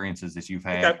experiences that you've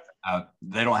had. Okay.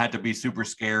 They don't have to be super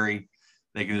scary.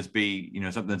 They can just be, you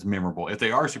know, something that's memorable. If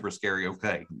they are super scary,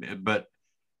 okay. But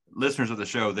listeners of the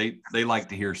show, they like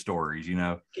to hear stories, you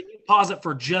know. Can you pause it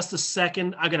for just a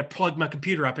second? I got to plug my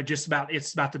computer up. It's about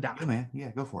to die. Yeah, man.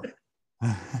 Yeah, go for it.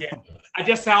 Yeah, I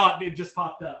just saw it. It just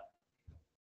popped up.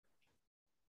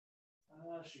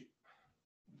 Shoot.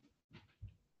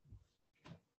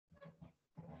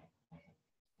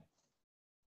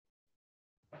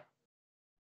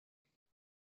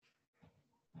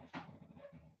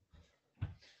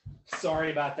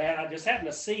 Sorry about that. I just happened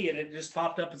to see it. It just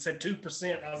popped up and said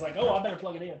 2%. I was like, oh, I better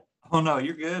plug it in. Oh, no,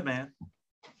 you're good, man.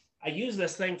 I use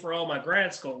this thing for all my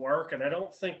grad school work, and I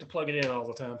don't think to plug it in all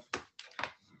the time.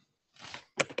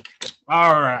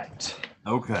 All right.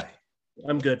 Okay.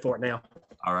 I'm good for it now.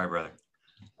 All right, brother.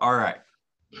 All right.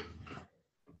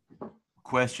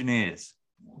 Question is.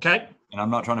 Okay. And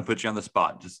I'm not trying to put you on the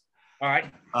spot. Just. All right.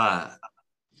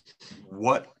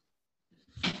 What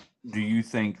do you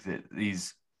think that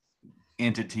these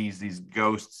entities, these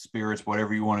ghosts, spirits,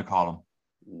 whatever you want to call them,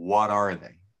 what are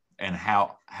they? And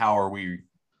how are we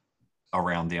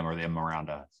around them or them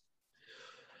around us?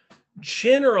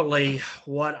 Generally,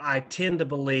 what I tend to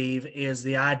believe is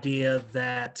the idea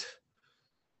that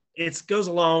it goes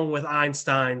along with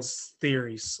Einstein's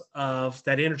theories of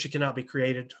that energy cannot be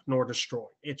created nor destroyed.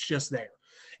 It's just there.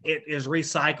 It is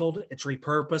recycled, it's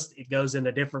repurposed, it goes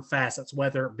into different facets,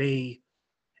 whether it be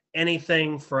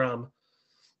anything from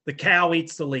the cow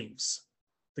eats the leaves.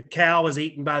 The cow is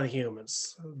eaten by the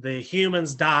humans. The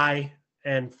humans die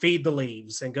and feed the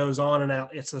leaves and goes on and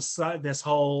out. It's this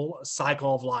whole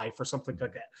cycle of life or something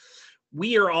like that.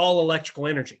 We are all electrical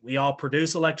energy. We all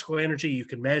produce electrical energy. You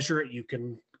can measure it. You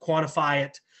can quantify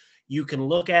it. You can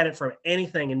look at it from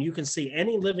anything, and you can see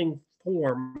any living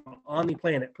form on the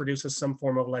planet produces some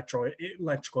form of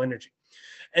electrical energy.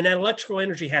 And that electrical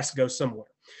energy has to go somewhere.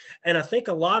 And I think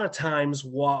a lot of times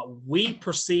what we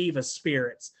perceive as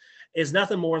spirits is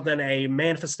nothing more than a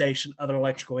manifestation of an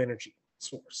electrical energy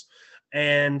source.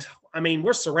 And I mean,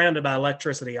 we're surrounded by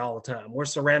electricity all the time. We're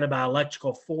surrounded by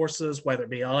electrical forces, whether it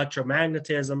be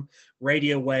electromagnetism,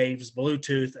 radio waves,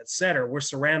 Bluetooth, etc. We're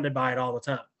surrounded by it all the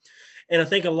time. And I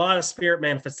think a lot of spirit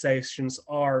manifestations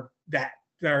are that.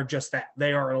 They're just that.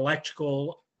 They are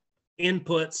electrical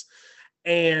inputs.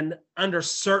 And under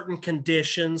certain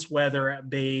conditions, whether it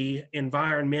be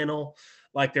environmental,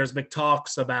 like there's big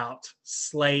talks about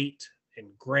slate and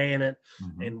granite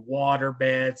and water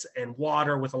beds and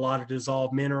water with a lot of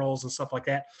dissolved minerals and stuff like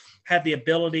that, have the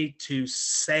ability to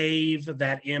save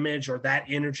that image or that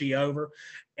energy over,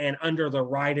 and under the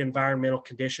right environmental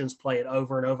conditions, play it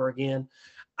over and over again.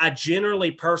 I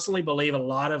generally personally believe a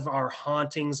lot of our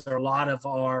hauntings or a lot of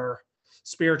our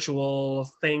spiritual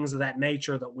things of that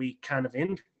nature that we kind of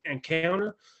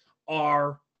encounter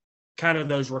are kind of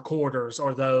those recorders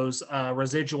or those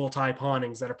residual type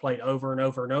hauntings that are played over and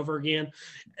over and over again.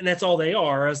 And that's all they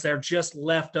are, is they're just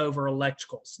leftover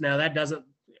electricals. Now, that doesn't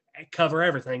cover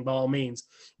everything by all means.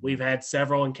 We've had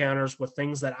several encounters with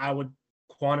things that I would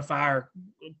quantify or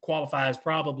qualify as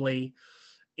probably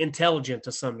intelligent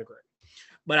to some degree.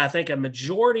 But I think a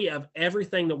majority of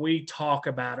everything that we talk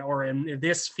about, or in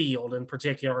this field in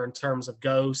particular, in terms of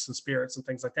ghosts and spirits and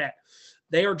things like that,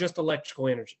 they are just electrical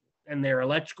energy. And they're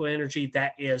electrical energy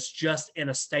that is just in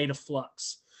a state of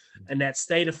flux. And that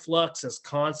state of flux is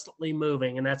constantly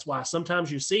moving. And that's why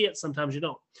sometimes you see it, sometimes you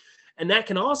don't. And that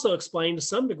can also explain to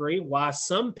some degree why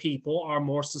some people are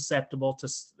more susceptible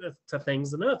to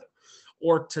things than others,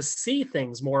 or to see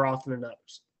things more often than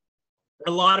others.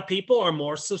 A lot of people are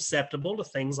more susceptible to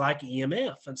things like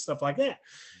EMF and stuff like that.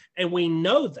 And we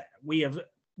know that. We have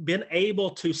been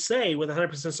able to say with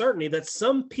 100% certainty that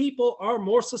some people are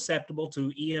more susceptible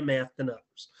to EMF than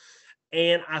others.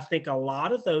 And I think a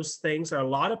lot of those things are a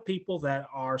lot of people that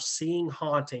are seeing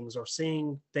hauntings or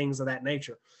seeing things of that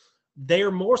nature. They're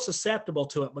more susceptible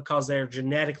to it because they're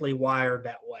genetically wired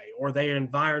that way, or they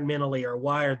environmentally are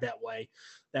wired that way.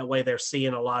 That way they're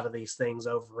seeing a lot of these things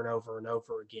over and over and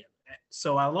over again.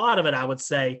 So a lot of it, I would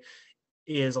say,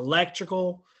 is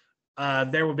electrical.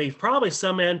 There would be probably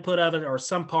some input of it or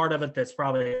some part of it that's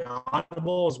probably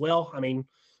audible as well. I mean,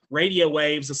 radio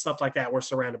waves and stuff like that we're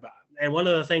surrounded by. And one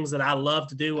of the things that I love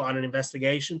to do on an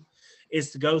investigation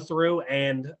is to go through,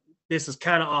 and this is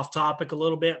kind of off topic a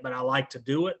little bit, but I like to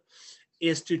do it,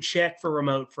 is to check for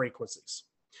remote frequencies.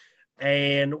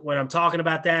 And when I'm talking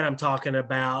about that, I'm talking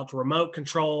about remote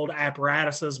controlled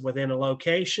apparatuses within a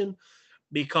location,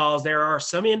 because there are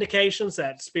some indications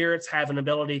that spirits have an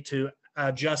ability to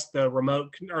adjust the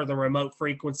remote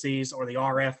frequencies or the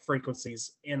RF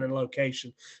frequencies in a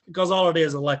location, because all it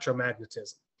is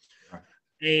electromagnetism. Right.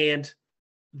 And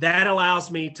that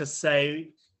allows me to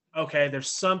say, okay, there's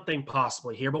something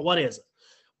possibly here, but what is it?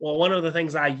 Well, one of the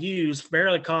things I use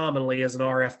fairly commonly is an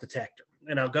RF detector.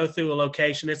 And I'll go through a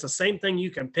location. It's the same thing you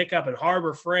can pick up at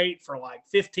Harbor Freight for like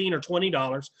 $15 or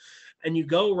 $20. And you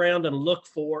go around and look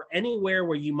for anywhere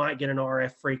where you might get an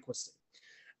RF frequency.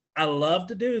 I love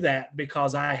to do that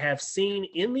because I have seen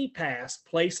in the past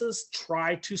places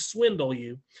try to swindle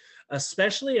you,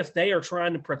 especially if they are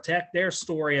trying to protect their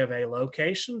story of a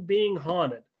location being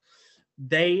haunted.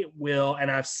 They will,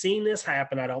 and I've seen this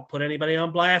happen. I don't put anybody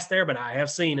on blast there, but I have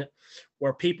seen it,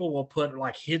 where people will put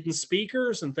like hidden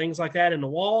speakers and things like that in the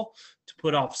wall to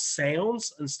put off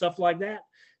sounds and stuff like that,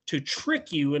 to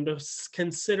trick you into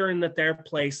considering that their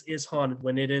place is haunted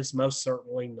when it is most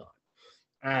certainly not.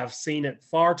 I've seen it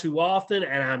far too often,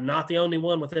 and I'm not the only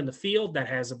one within the field that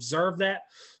has observed that.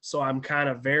 So I'm kind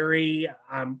of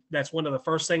that's one of the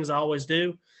first things I always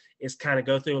do, is kind of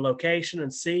go through a location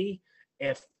and see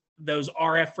if those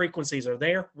RF frequencies are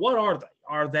there. What are they?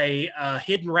 Are they a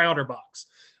hidden router box?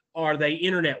 Are they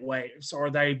internet waves? Are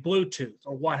they Bluetooth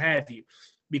or what have you?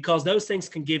 Because those things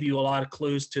can give you a lot of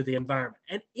clues to the environment.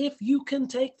 And if you can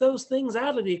take those things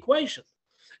out of the equation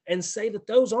and say that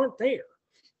those aren't there,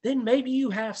 then maybe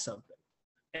you have something.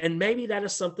 And maybe that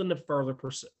is something to further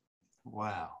pursue.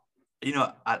 Wow. You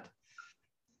know,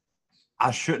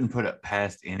 I shouldn't put it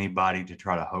past anybody to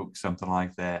try to hoax something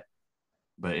like that,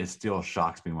 but it still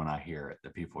shocks me when I hear it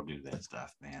that people do that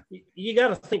stuff, man. You got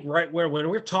to think right where, when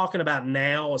we're talking about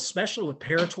now, especially with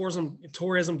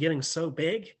paratourism getting so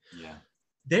big, yeah,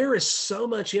 there is so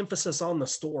much emphasis on the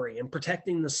story and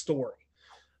protecting the story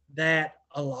that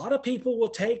a lot of people will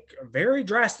take very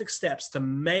drastic steps to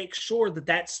make sure that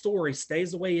that story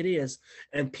stays the way it is,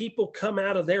 and people come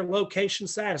out of their location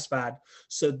satisfied,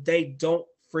 so they don't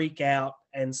freak out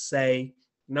and say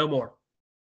no more.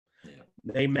 Yeah.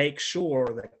 They make sure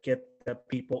that get the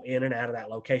people in and out of that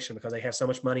location because they have so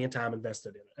much money and time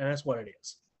invested in it, and that's what it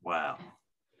is. Wow.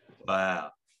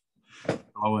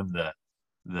 Blowing the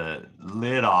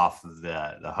lid off of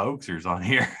the hoaxers on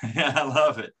here. I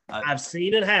love it. I've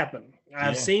seen it happen.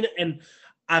 I've seen it, and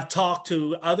I've talked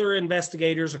to other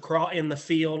investigators across in the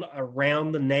field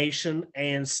around the nation,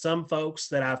 and some folks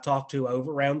that I've talked to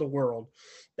over around the world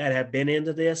that have been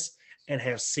into this and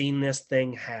have seen this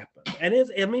thing happen. And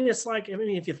it's like,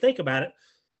 if you think about it,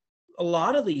 a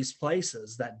lot of these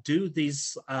places that do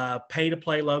these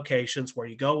pay-to-play locations where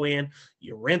you go in,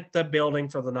 you rent the building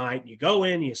for the night, you go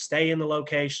in, you stay in the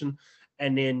location,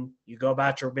 and then you go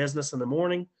about your business in the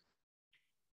morning.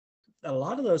 A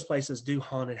lot of those places do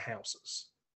haunted houses.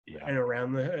 Yeah. And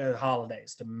around the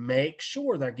holidays to make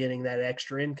sure they're getting that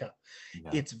extra income.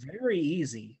 Yeah. It's very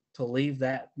easy to leave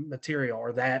that material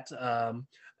or that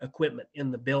equipment in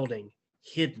the building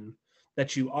hidden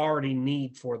that you already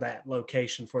need for that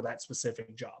location for that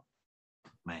specific job.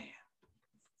 Man,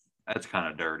 that's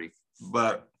kind of dirty,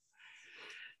 but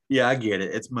yeah, I get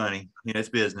it. It's money. Yeah, it's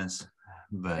business,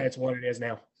 but That's what it is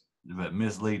now. But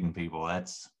misleading people,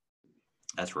 that's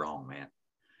wrong, man.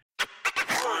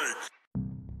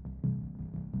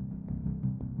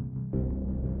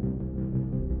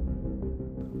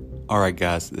 All right,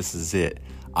 guys, this is it.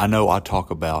 I know I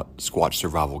talk about Squatch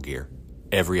survival gear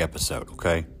every episode,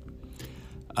 okay?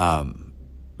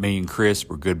 Me and Chris,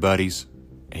 we're good buddies.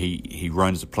 He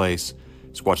runs the place,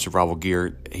 Squatch survival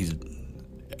gear. He's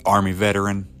Army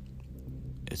veteran.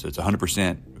 It's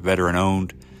 100% veteran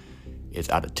owned. It's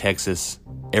out of Texas.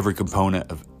 Every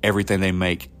component of everything they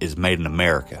make is made in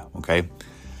America, okay?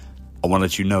 I want to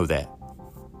let you know that.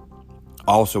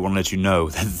 I also want to let you know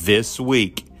that this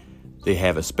week they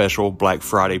have a special Black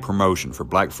Friday promotion for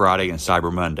Black Friday and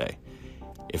Cyber Monday.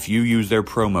 If you use their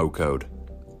promo code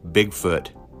Bigfoot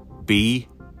BFCM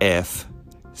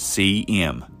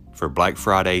for Black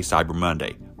Friday, Cyber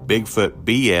Monday, Bigfoot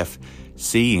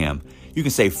BFCM, you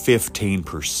can save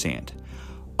 15%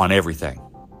 on everything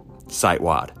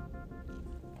site-wide.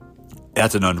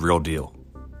 That's an unreal deal.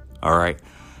 All right.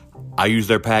 I use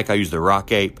their pack. I use the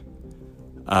Rock Ape.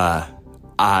 I'm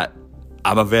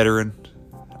a veteran.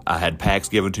 I had packs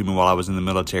given to me while I was in the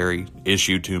military,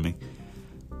 issued to me.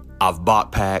 I've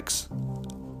bought packs.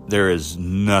 There is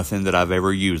nothing that I've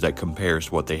ever used that compares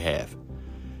to what they have.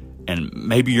 And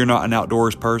maybe you're not an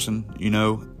outdoors person,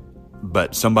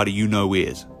 but somebody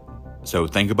is. So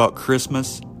think about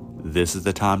Christmas. This is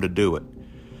the time to do it.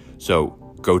 So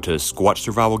go to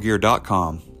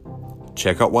squatchsurvivalgear.com.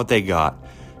 Check out what they got.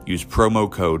 Use promo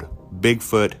code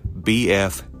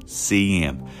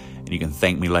BigfootBFCM. And you can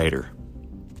thank me later.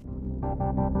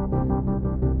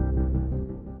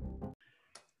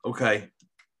 Okay,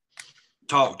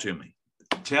 talk to me.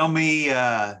 Tell me,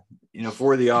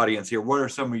 for the audience here, what are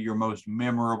some of your most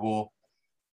memorable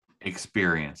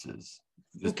experiences?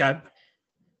 Okay.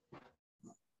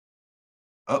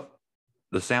 Oh,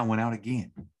 the sound went out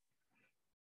again.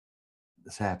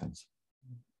 This happens.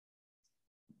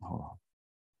 Hold on.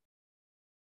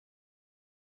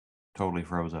 Totally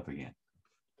froze up again.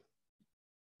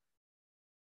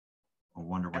 I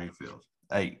wonder what he feels.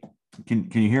 Hey, can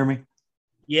you hear me?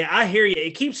 Yeah, I hear you.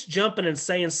 It keeps jumping and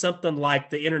saying something like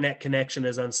the internet connection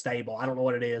is unstable. I don't know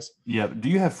what it is. Yeah. Do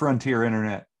you have Frontier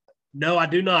internet? No, I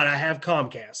do not. I have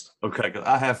Comcast. Okay, because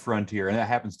I have Frontier, and that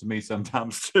happens to me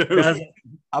sometimes too.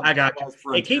 I got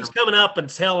you. It keeps coming up and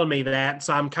telling me that,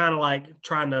 so I'm kind of like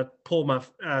trying to pull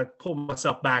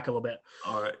myself back a little bit.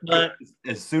 All right. But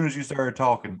as soon as you started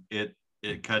talking, it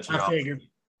cuts you off. I figured.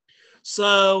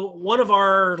 So one of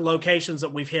our locations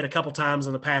that we've hit a couple times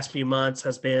in the past few months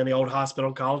has been the old hospital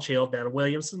in College Hill down in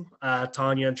Williamson.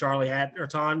 Tanya and Charlie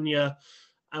Tanya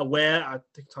Webb. I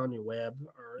think Tanya Webb,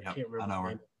 or I can't remember. I know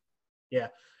her. Yeah.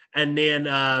 And then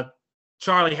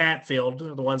Charlie Hatfield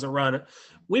are the ones that run it.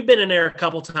 We've been in there a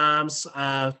couple times,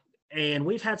 and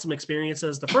we've had some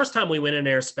experiences. The first time we went in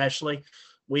there especially,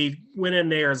 we went in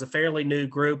there as a fairly new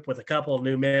group with a couple of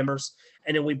new members.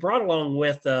 And then we brought along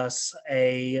with us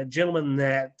a gentleman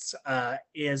that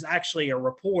is actually a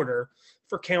reporter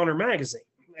for Counter Magazine.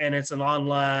 And it's an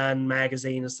online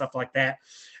magazine and stuff like that.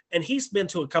 And he's been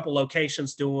to a couple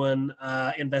locations doing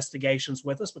investigations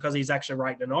with us because he's actually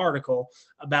writing an article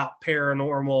about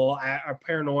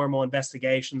paranormal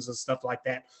investigations and stuff like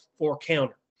that for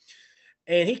Counter.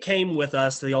 And he came with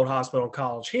us to the old hospital in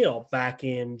College Hill back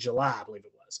in July, I believe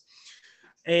it was.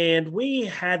 And we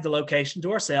had the location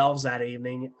to ourselves that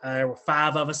evening. There were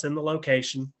 5 of us in the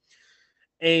location.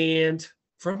 And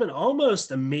from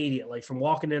almost immediately, from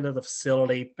walking into the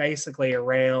facility, basically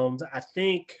around, I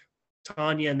think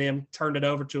Tanya and them turned it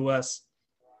over to us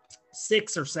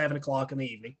 6 or 7 o'clock in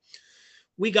the evening.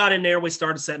 We got in there, we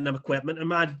started setting up equipment, and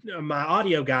my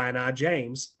audio guy and I,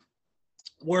 James,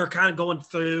 were kind of going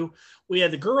through. We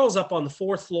had the girls up on the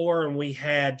 4th floor, and we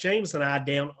had James and I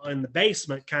down in the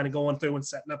basement kind of going through and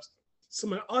setting up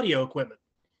some audio equipment.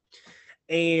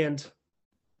 And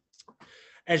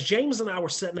as James and I were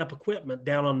setting up equipment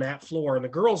down on that floor, and the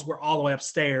girls were all the way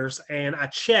upstairs, and I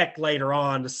checked later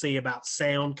on to see about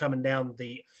sound coming down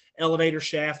the elevator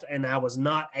shaft, and I was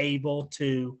not able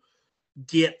to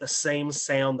get the same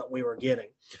sound that we were getting.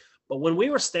 But when we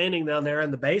were standing down there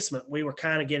in the basement, we were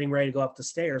kind of getting ready to go up the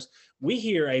stairs. We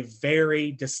hear a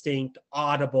very distinct,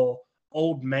 audible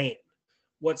old man,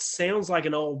 what sounds like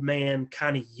an old man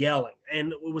kind of yelling.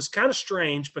 And it was kind of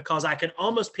strange because I could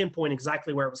almost pinpoint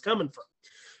exactly where it was coming from.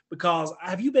 Because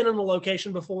have you been in the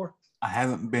location before? I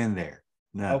haven't been there.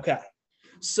 No. Okay.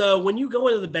 So when you go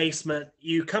into the basement,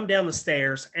 you come down the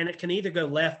stairs and it can either go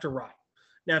left or right.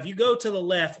 Now, if you go to the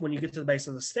left when you get to the base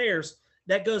of the stairs,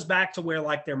 that goes back to where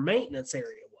like their maintenance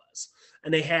area was.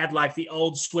 And they had like the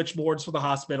old switchboards for the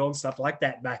hospital and stuff like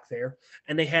that back there.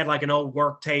 And they had like an old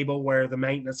work table where the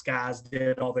maintenance guys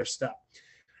did all their stuff.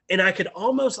 And I could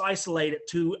almost isolate it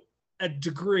to a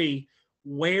degree.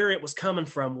 Where it was coming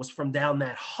from was from down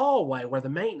that hallway where the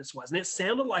maintenance was. And it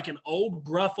sounded like an old,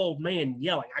 gruff old man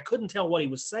yelling. I couldn't tell what he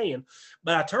was saying,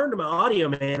 but I turned to my audio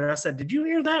man and I said, "Did you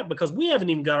hear that? Because we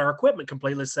haven't even got our equipment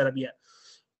completely set up yet."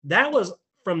 That was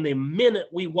from the minute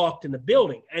we walked in the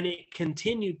building, and it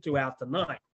continued throughout the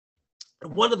night.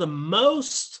 One of the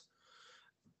most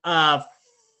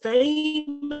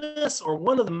famous, or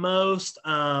one of the most,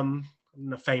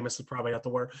 famous is probably not the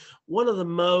word, one of the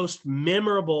most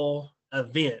memorable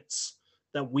events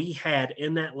that we had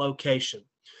in that location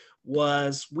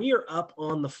was we are up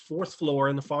on the 4th floor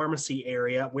in the pharmacy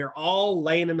area. We're all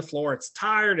laying in the floor. It's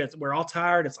tired. We're all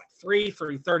tired. It's like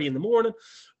 3:30 in the morning.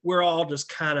 We're all just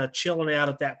kind of chilling out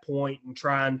at that point and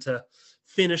trying to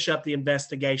finish up the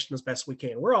investigation as best we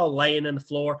can. We're all laying in the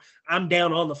floor. I'm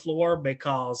down on the floor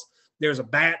because there's a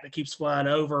bat that keeps flying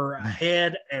over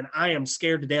ahead, and I am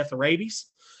scared to death of rabies.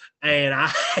 And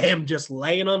I am just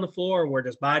laying on the floor. We're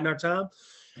just biding our time.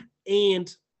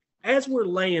 And as we're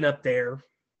laying up there,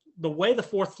 the way the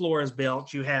 4th floor is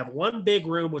built, you have one big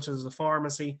room, which is the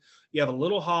pharmacy. You have a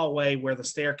little hallway where the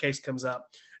staircase comes up,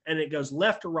 and it goes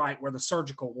left to right where the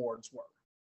surgical wards were.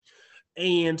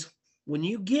 And when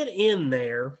you get in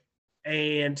there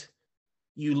and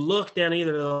you look down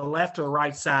either the left or the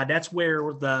right side, that's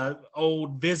where the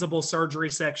old visible surgery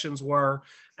sections were.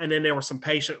 And then there were some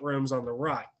patient rooms on the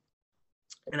right.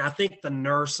 And I think the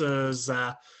nurses'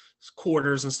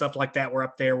 quarters and stuff like that were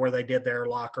up there where they did their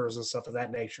lockers and stuff of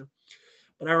that nature.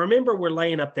 But I remember we're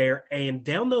laying up there and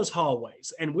down those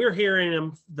hallways, and we're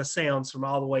hearing the sounds from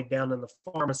all the way down in the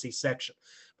pharmacy section.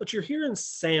 But you're hearing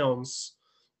sounds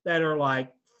that are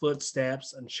like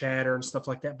footsteps and chatter and stuff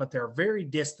like that, but they're very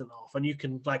distant off. And you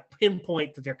can like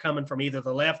pinpoint that they're coming from either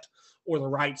the left or the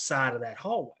right side of that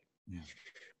hallway. Yeah.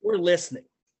 We're listening.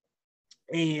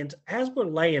 And as we're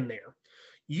laying there,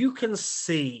 you can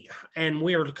see, and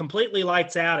we are completely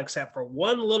lights out except for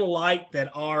one little light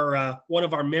that our one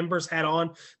of our members had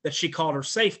on that she called her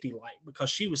safety light because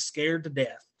she was scared to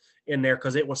death in there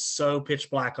because it was so pitch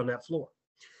black on that floor.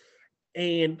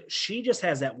 And she just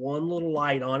has that one little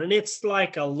light on, and it's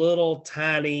like a little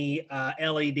tiny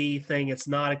LED thing. It's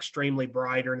not extremely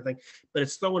bright or anything, but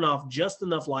it's throwing off just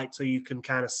enough light so you can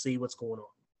kind of see what's going on.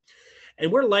 And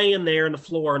we're laying there on the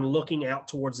floor and looking out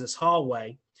towards this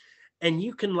hallway. And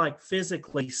you can like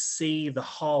physically see the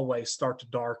hallway start to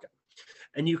darken.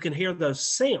 And you can hear those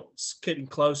sounds getting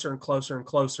closer and closer and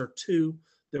closer to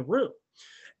the room.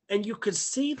 And you could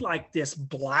see like this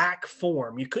black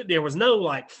form. There was no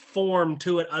like form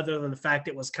to it other than the fact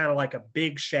it was kind of like a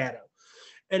big shadow.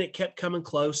 And it kept coming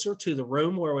closer to the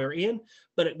room where we were in,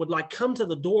 but it would like come to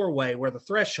the doorway where the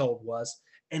threshold was,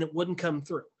 and it wouldn't come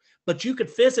through. But you could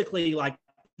physically like,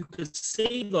 you could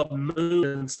see the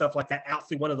moon and stuff like that out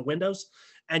through one of the windows,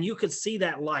 and you could see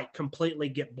that light completely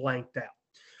get blanked out.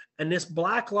 And this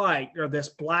black light or this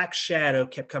black shadow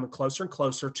kept coming closer and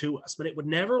closer to us, but it would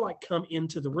never like come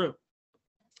into the room.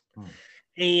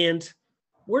 And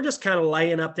we're just kind of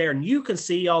laying up there, and you can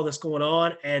see all this going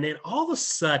on. And then all of a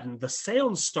sudden the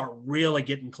sounds start really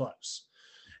getting close.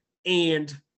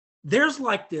 And there's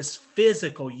like this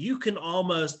physical, you can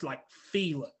almost like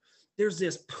feel it. There's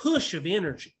this push of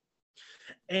energy,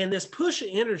 and this push of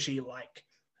energy, like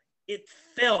it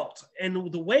felt,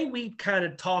 and the way we kind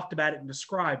of talked about it and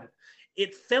described it,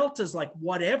 it felt as like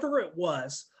whatever it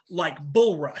was, like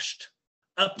bull rushed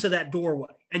up to that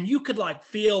doorway. And you could like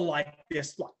feel like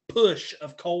this like push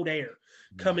of cold air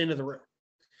come into the room.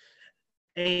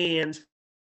 And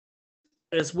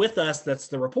it's with us, that's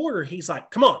the reporter. He's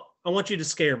like, "Come on, I want you to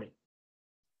scare me."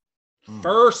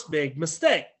 First big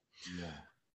mistake. Yeah.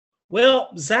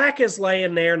 Well, Zach is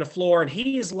laying there on the floor, and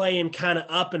he's laying kind of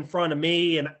up in front of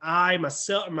me, and I'm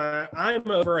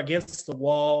over against the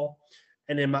wall,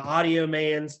 and then my audio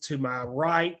man's to my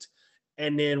right.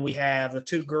 And then we have the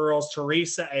two girls,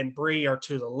 Teresa and Bree, are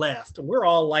to the left. And we're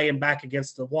all laying back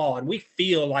against the wall, and we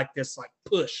feel like this like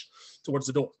push towards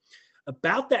the door.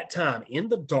 About that time, in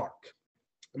the dark,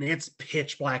 and it's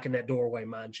pitch black in that doorway,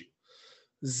 mind you,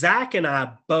 Zach and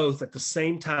I both at the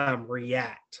same time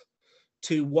react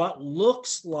to what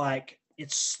looks like,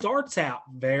 it starts out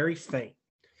very faint,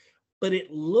 but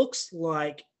it looks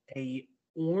like a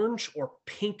orange or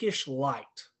pinkish light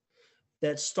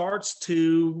that starts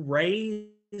to raise,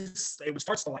 it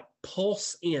starts to like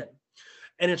pulse in.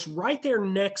 And it's right there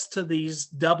next to these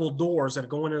double doors that are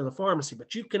going into the pharmacy,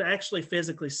 but you can actually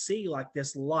physically see like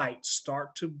this light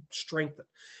start to strengthen.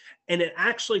 And it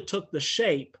actually took the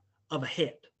shape of a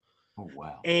head. Oh,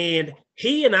 wow. And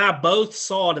he and I both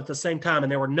saw it at the same time,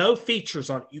 and there were no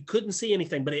features on it. You couldn't see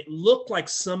anything, but it looked like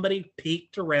somebody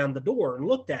peeked around the door and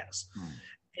looked at us.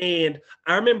 And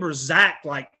I remember Zach,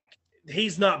 like,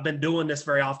 he's not been doing this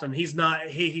very often. He's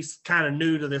kind of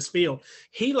new to this field.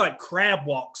 He like crab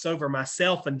walks over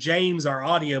myself and James, our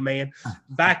audio man,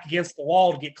 back against the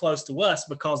wall to get close to us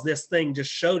because this thing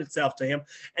just showed itself to him.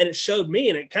 And it showed me,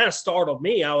 and it kind of startled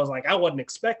me. I was like, I wasn't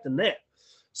expecting that.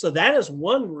 So that is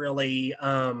one really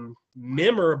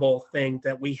memorable thing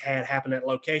that we had happen at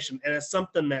location. And it's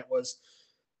something that was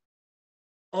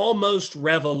almost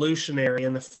revolutionary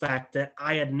in the fact that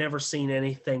I had never seen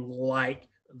anything like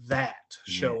that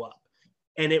show up.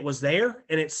 And it was there,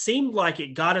 and it seemed like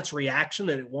it got its reaction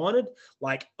that it wanted.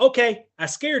 Like, okay, I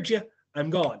scared you, I'm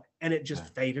gone. And it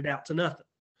just faded out to nothing.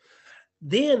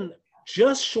 Then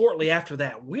just shortly after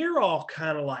that, we're all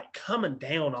kind of like coming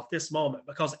down off this moment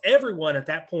because everyone at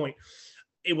that point,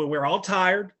 we're all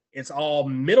tired. It's all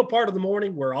middle part of the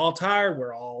morning. We're all tired.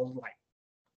 We're all like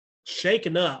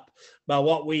shaken up by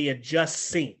what we had just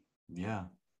seen. Yeah.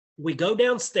 We go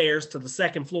downstairs to the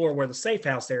second floor where the safe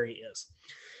house area is.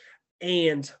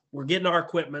 And we're getting our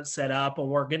equipment set up, and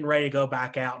we're getting ready to go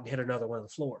back out and hit another one of the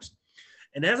floors.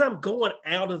 And as I'm going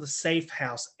out of the safe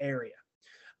house area,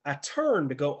 I turn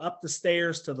to go up the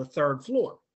stairs to the third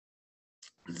floor.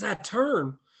 As I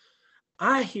turn,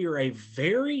 I hear a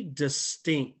very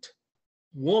distinct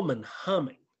woman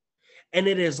humming, and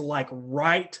it is like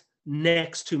right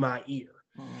next to my ear.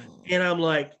 And I'm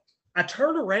like, I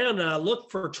turn around and I look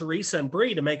for Teresa and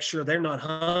Bree to make sure they're not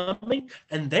humming,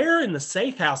 and they're in the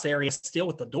safe house area still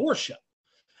with the door shut.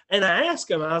 And I asked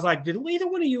them, I was like, did either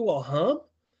one of you all hum?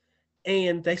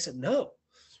 And they said, no.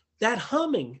 That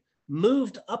humming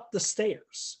moved up the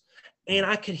stairs, and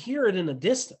I could hear it in the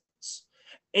distance.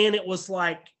 And it was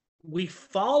like we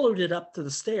followed it up to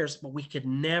the stairs, but we could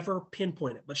never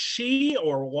pinpoint it. But she,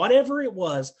 or whatever it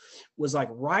was like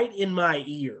right in my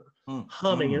ear,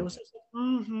 humming. It was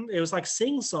it was like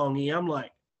sing-songy. I'm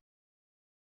like,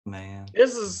 man,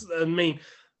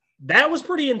 that was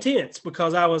pretty intense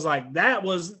because I was like,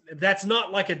 that's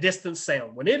not like a distant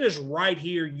sound. When it is right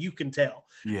here, you can tell.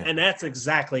 Yeah. And that's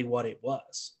exactly what it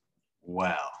was.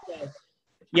 Wow.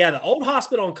 Yeah, the old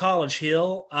hospital on College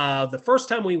Hill, the first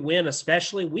time we went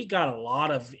especially, we got a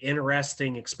lot of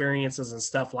interesting experiences and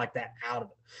stuff like that out of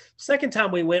it. Second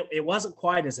time we went, it wasn't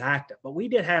quite as active, but we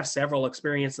did have several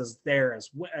experiences there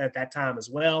at that time as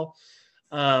well.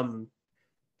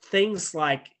 Things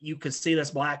like you could see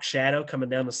this black shadow coming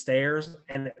down the stairs,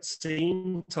 and it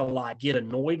seemed to like get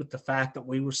annoyed with the fact that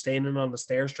we were standing on the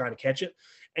stairs trying to catch it,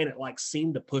 and it like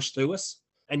seemed to push through us.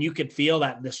 And you could feel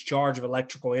that discharge of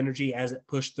electrical energy as it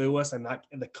pushed through us, and like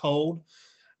the cold,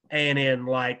 and in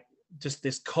like just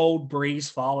this cold breeze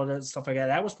followed it and stuff like that.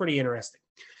 That was pretty interesting.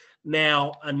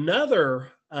 Now, another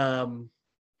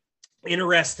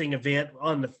interesting event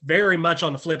very much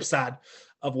on the flip side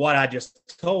of what I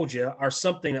just told you, or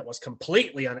something that was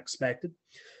completely unexpected,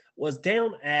 was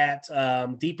down at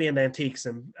Deep End Antiques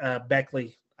in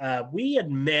Beckley. We had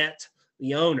met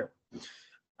the owner.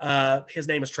 His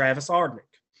name is Travis Ovinnik.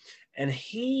 And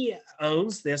he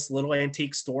owns this little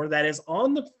antique store that is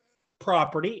on the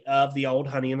property of the old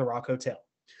Honey in the Rock Hotel.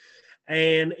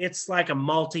 And it's like a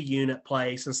multi-unit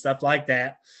place and stuff like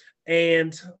that.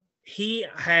 And he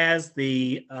has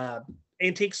the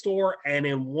antique store, and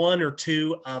in one or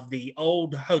two of the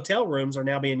old hotel rooms are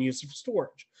now being used for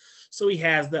storage. So he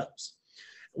has those.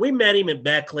 We met him in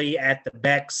Beckley at the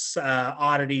Beck's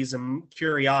Oddities and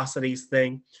Curiosities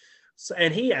thing. So,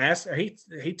 and he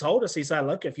told us, he said,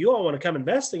 look, if you all want to come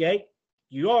investigate,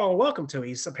 you all are welcome to.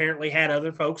 He's apparently had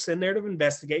other folks in there to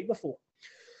investigate before.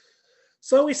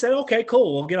 So we said, okay,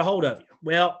 cool, we'll get a hold of you.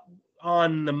 Well,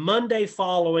 on the Monday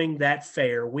following that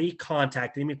fair, we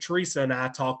contacted him. And Teresa and I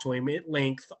talked to him at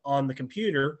length on the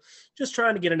computer, just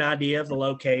trying to get an idea of the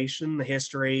location, the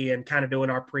history, and kind of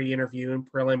doing our pre-interview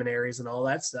and preliminaries and all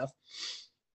that stuff.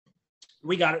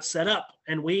 we got it set up,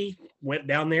 and we went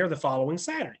down there the following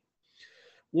Saturday.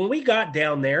 When we got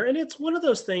down there, and it's one of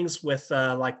those things with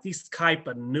like these type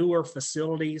of newer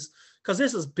facilities, because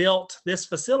this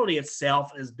facility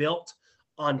itself is built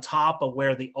on top of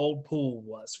where the old pool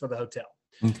was for the hotel.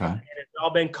 Okay. And it's all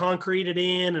been concreted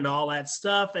in and all that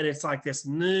stuff. And it's like this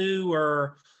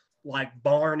newer, like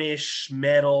barnish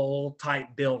metal type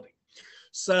building.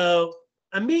 So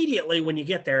immediately when you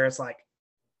get there, it's like,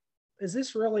 is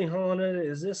this really haunted?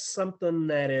 Is this something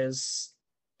that is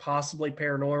possibly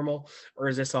paranormal, or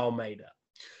is this all made up?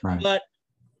 Right. But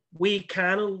we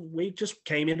just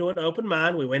came into an open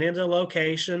mind. We went into a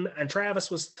location, and Travis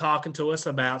was talking to us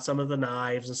about some of the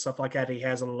knives and stuff like that he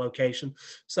has on the location,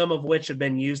 some of which have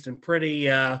been used in pretty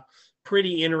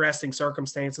interesting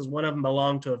circumstances. One of them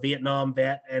belonged to a Vietnam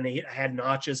vet, and he had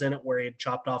notches in it where he had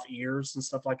chopped off ears and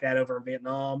stuff like that over in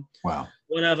Vietnam. Wow.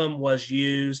 One of them was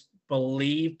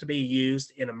believed to be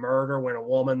used in a murder when a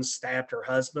woman stabbed her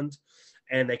husband,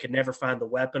 and they could never find the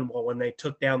weapon. Well, when they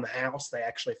took down the house, they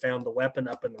actually found the weapon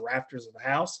up in the rafters of the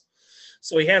house.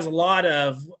 So he has a lot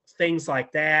of things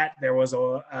like that. There was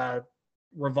a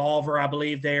revolver, I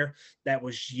believe, there that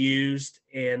was used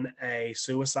in a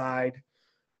suicide.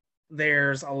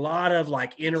 There's a lot of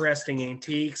like interesting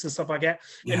antiques and stuff like that.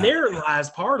 Yeah. And there lies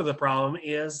part of the problem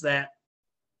is that,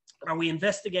 are we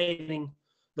investigating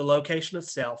the location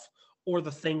itself or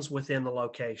the things within the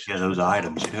location? Yeah, those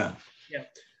items, yeah. Yeah.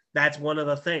 That's one of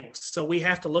the things. So we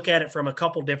have to look at it from a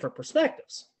couple different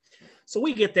perspectives. So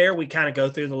we get there, we kind of go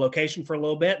through the location for a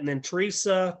little bit. And then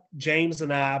Teresa, James,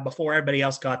 and I, before everybody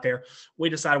else got there, we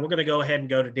decided we're going to go ahead and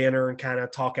go to dinner and kind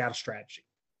of talk out a strategy.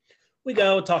 We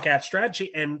go talk out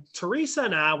strategy. And Teresa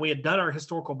and I, we had done our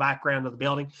historical background of the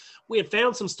building. We had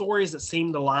found some stories that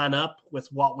seemed to line up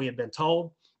with what we had been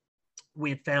told. We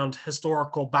had found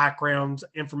historical background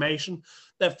information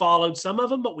that followed some of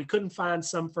them, but we couldn't find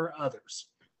some for others.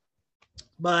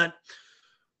 But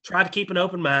try to keep an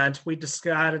open mind. We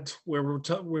decided we were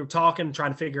talking,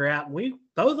 trying to figure out.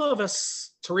 Both of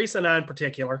us, Teresa and I in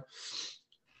particular,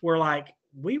 were like,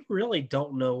 we really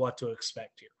don't know what to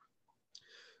expect here.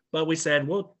 But we said,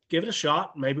 we'll give it a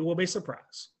shot. Maybe we'll be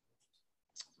surprised.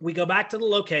 We go back to the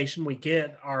location. We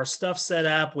get our stuff set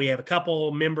up. We have a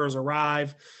couple members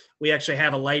arrive. We actually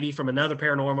have a lady from another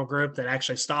paranormal group that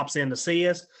actually stops in to see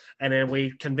us. And then we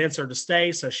convince her to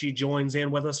stay. So she joins in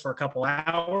with us for a couple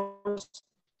hours.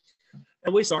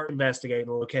 And we start investigating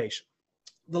the location.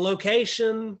 The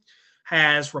location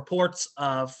has reports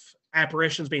of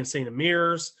apparitions being seen in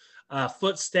mirrors,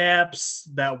 footsteps,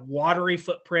 that watery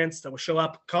footprints that will show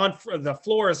up. The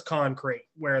floor is concrete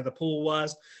where the pool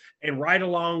was. And right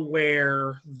along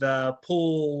where the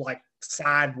pool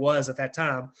side was at that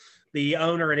time, the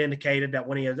owner had indicated that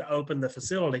when he had opened the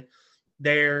facility,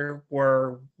 there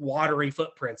were watery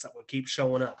footprints that would keep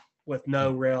showing up with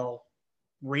no real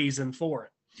reason for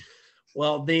it.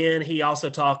 Well, then he also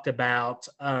talked about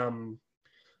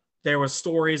there was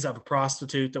stories of a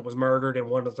prostitute that was murdered in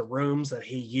one of the rooms that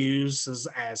he uses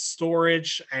as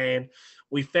storage. And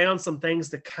we found some things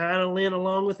that kind of went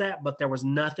along with that, but there was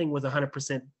nothing with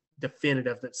 100%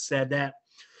 definitive that said that.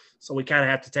 So we kind of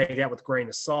have to take that with a grain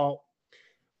of salt.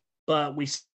 But we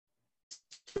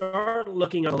start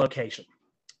looking at a location,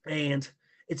 and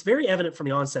it's very evident from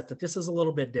the onset that this is a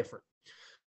little bit different.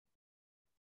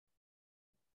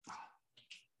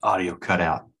 Audio cut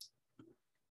out.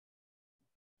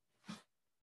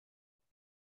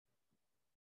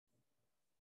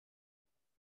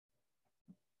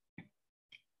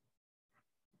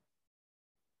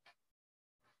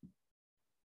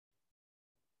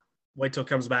 Wait till it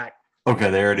comes back. Okay,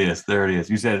 there it is. There it is.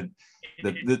 You said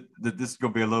that this is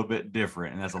going to be a little bit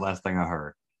different, and that's the last thing I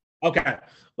heard. Okay,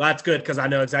 well, that's good because I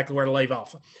know exactly where to leave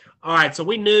off. All right, so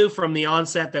we knew from the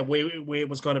onset that we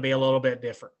was going to be a little bit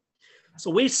different.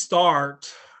 So we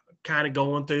start kind of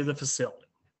going through the facility.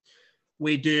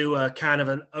 We do a kind of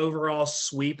an overall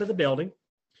sweep of the building.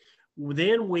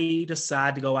 Then we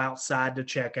decide to go outside to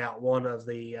check out one of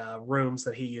the rooms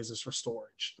that he uses for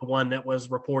storage, the one that was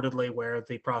reportedly where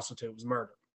the prostitute was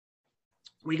murdered.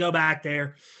 We go back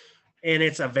there, and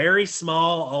it's a very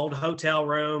small old hotel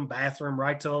room, bathroom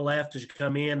right to the left as you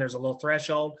come in. There's a little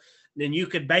threshold. Then you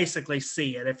could basically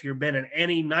see it. If you've been in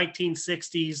any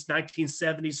 1960s,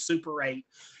 1970s Super 8,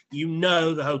 you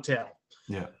know the hotel.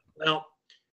 Yeah. Well,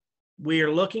 we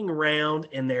are looking around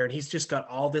in there, and he's just got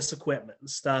all this equipment and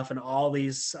stuff and all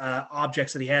these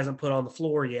objects that he hasn't put on the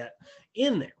floor yet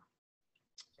in there.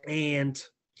 And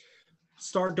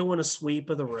start doing a sweep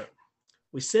of the room.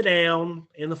 We sit down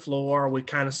in the floor. We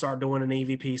kind of start doing an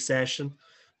EVP session.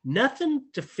 Nothing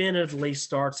definitively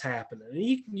starts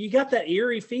happening. You got that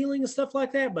eerie feeling and stuff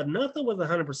like that, but nothing with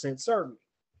 100% certainty.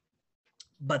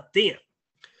 But then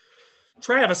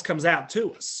Travis comes out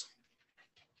to us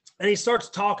and he starts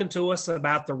talking to us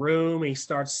about the room. He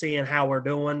starts seeing how we're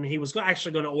doing. He was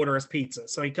actually going to order us pizza.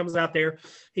 So he comes out there,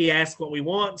 he asks what we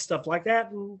want, stuff like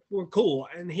that, and we're cool.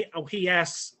 And he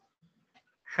asks,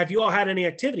 have you all had any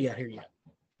activity out here yet?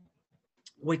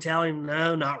 We tell him,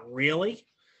 no, not really.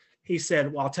 He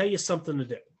said, well, I'll tell you something to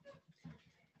do.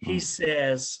 He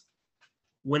says,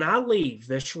 when I leave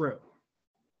this room,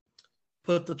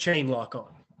 put the chain lock on.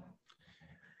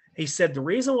 He said the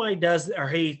reason why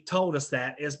he told us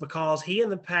that is because he in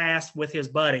the past with his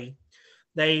buddy,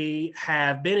 they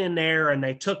have been in there and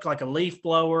they took like a leaf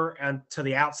blower and to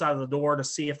the outside of the door to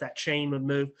see if that chain would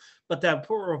move. But that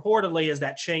reportedly is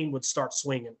that chain would start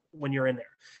swinging when you're in there.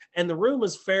 And the room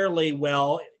is fairly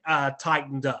well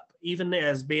tightened up. Even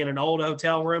as being an old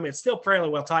hotel room, it's still fairly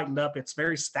well tightened up. It's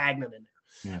very stagnant in there.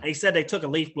 Yeah. And he said they took a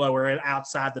leaf blower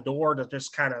outside the door to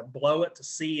just kind of blow it to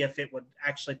see if it would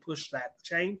actually push that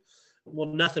chain. Well,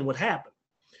 nothing would happen.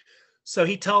 So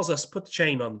he tells us, put the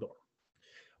chain on the door.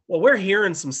 Well, we're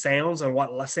hearing some sounds and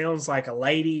what sounds like a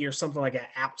lady or something like that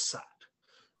outside.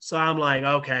 So I'm like,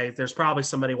 okay, there's probably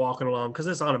somebody walking along because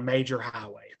it's on a major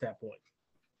highway at that point.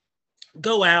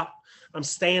 Go out. I'm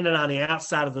standing on the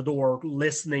outside of the door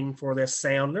listening for this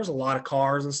sound. There's a lot of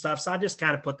cars and stuff, so I just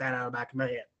kind of put that out of the back of my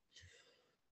head.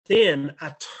 Then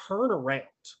I turn around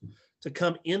to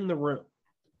come in the room.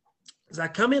 As I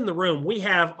come in the room, we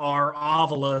have our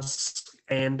Ovilus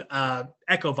and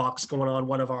Echovox going on,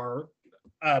 one of our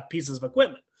pieces of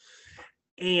equipment.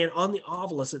 And on the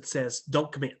Ovilus, it says,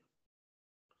 don't come in.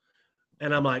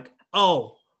 And I'm like,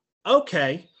 oh,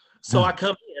 okay. So I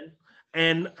come in.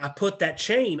 And I put that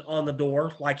chain on the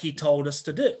door like he told us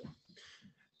to do.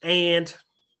 And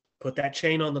put that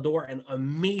chain on the door, and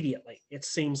immediately it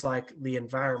seems like the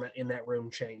environment in that room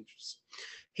changes.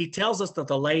 He tells us that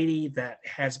the lady that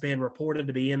has been reported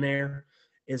to be in there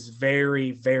is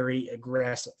very, very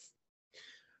aggressive.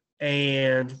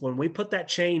 And when we put that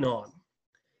chain on,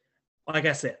 like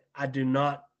I said, I do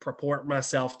not purport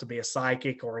myself to be a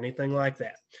psychic or anything like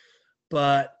that.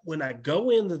 But when I go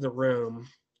into the room,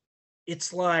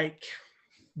 it's like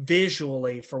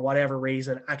visually, for whatever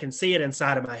reason, I can see it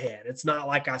inside of my head. It's not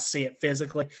like I see it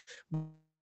physically.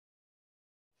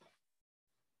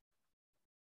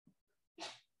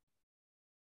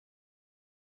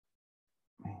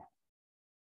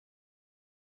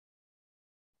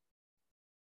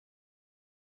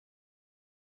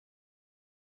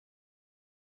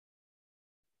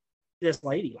 This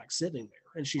lady like sitting there,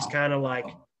 and she's kind of like,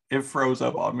 it froze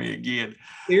up on me again.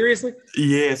 Seriously?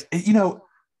 Yes.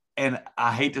 And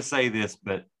I hate to say this,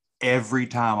 but every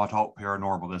time I talk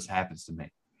paranormal, this happens to me.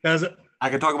 Does it? I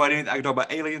can talk about anything. I can talk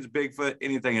about aliens, Bigfoot,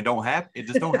 anything. It don't happen. It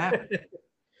just don't happen.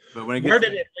 But when where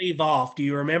did it leave off? Do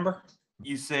you remember?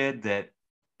 You said that,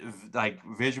 like,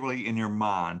 visually in your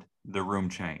mind, the room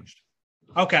changed.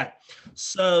 Okay.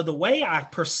 So the way I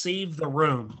perceive the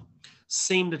room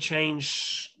seemed to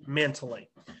change mentally,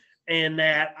 and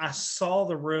that I saw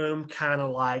the room kind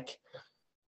of like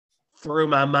through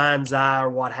my mind's eye or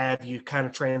what have you, kind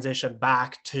of transition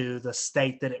back to the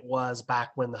state that it was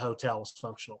back when the hotel was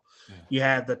functional. Yeah. You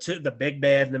had the big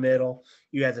bed in the middle.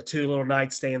 You had the two little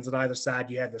nightstands on either side.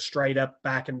 You had the straight up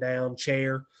back and down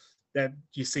chair that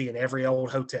you see in every old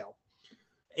hotel.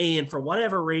 And for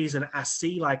whatever reason, I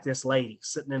see like this lady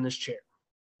sitting in this chair.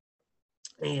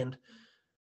 And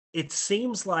it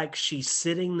seems like she's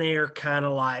sitting there kind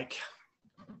of like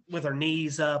with her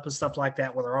knees up and stuff like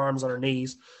that, with her arms on her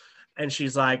knees. And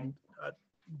she's like,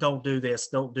 don't do this,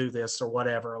 or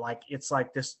whatever. Like, it's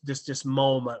like this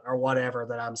moment or whatever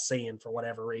that I'm seeing for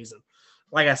whatever reason.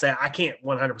 Like I said, I can't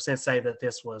 100% say that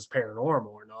this was paranormal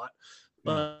or not,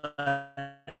 but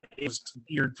it was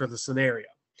geared for the scenario.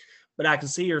 But I can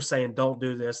see her saying, don't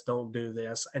do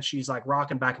this. And she's like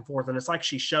rocking back and forth. And it's like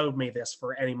she showed me this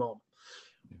for any moment.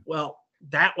 Well,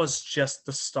 that was just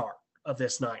the start of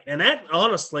this night. And that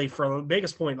honestly, for the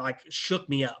biggest point, like shook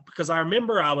me up, because I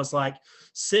remember I was like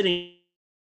sitting.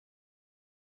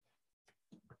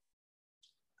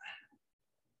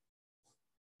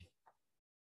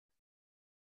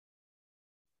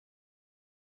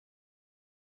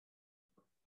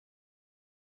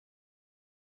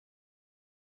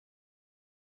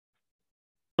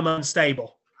 I'm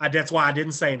unstable. That's why I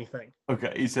didn't say anything.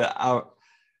 Okay. You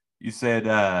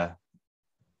said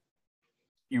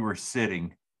you were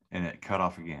sitting and it cut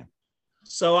off again.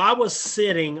 So I was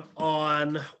sitting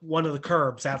on one of the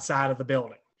curbs outside of the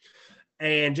building,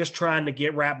 and just trying to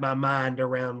wrap my mind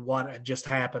around what had just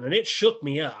happened. And it shook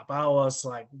me up. I was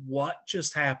like, what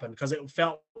just happened? Because it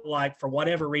felt like, for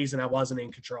whatever reason, I wasn't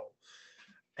in control.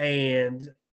 And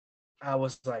I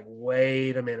was like,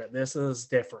 wait a minute, this is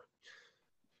different.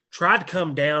 Tried to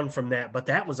come down from that, but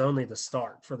that was only the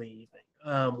start for the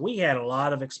evening. We had a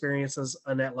lot of experiences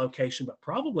on that location, but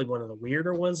probably one of the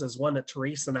weirder ones is one that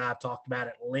Teresa and I have talked about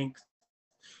at length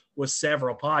with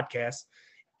several podcasts,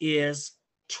 is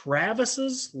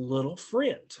Travis's little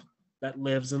friend that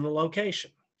lives in the location.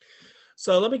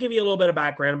 So let me give you a little bit of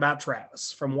background about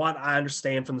Travis from what I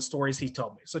understand from the stories he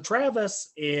told me. So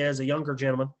Travis is a younger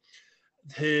gentleman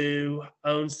who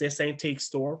owns this antique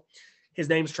store. His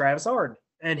name's Travis Arden,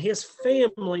 and his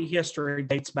family history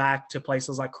dates back to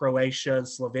places like Croatia and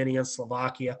Slovenia and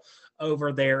Slovakia,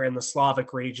 over there in the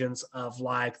Slavic regions of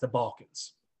like the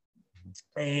Balkans.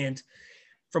 And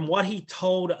from what he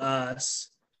told us,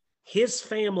 his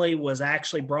family was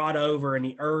actually brought over in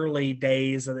the early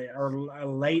days of the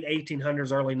late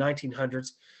 1800s, early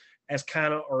 1900s as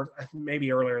kind of, or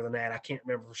maybe earlier than that. I can't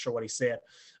remember for sure what he said,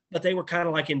 but they were kind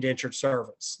of like indentured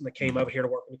servants that came over here to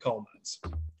work in the coal mines.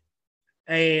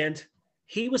 And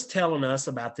he was telling us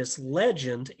about this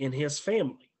legend in his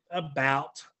family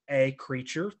about a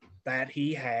creature that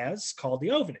he has called the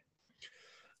Ovinnik.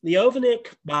 The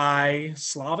Ovinnik, by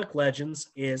Slavic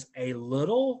legends, is a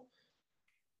little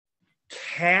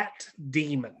cat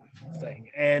demon thing.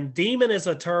 And demon is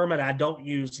a term that I don't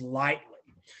use lightly,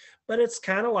 but it's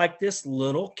kind of like this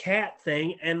little cat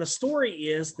thing. And the story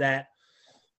is that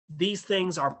these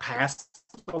things are passed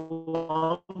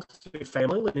along through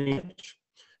family lineage,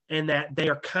 and that they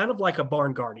are kind of like a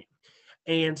barn guardian.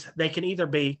 And they can either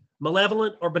be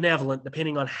malevolent or benevolent,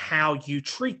 depending on how you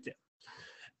treat them.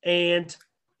 And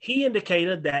he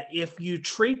indicated that if you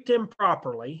treat them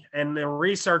properly, and the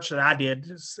research that I did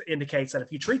indicates that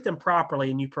if you treat them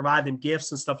properly and you provide them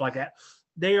gifts and stuff like that,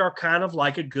 they are kind of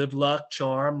like a good luck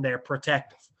charm. They're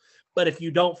protective. But if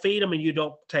you don't feed them and you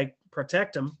don't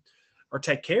protect them or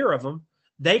take care of them,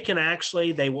 they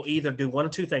will either do one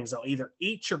of two things. They'll either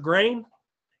eat your grain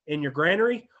in your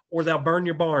granary, or they'll burn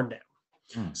your barn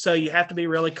down. So you have to be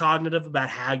really cognitive about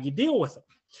how you deal with them.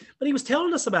 But he was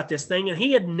telling us about this thing, and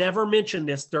he had never mentioned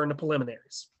this during the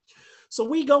preliminaries. So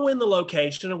we go in the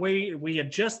location, and we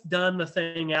had just done the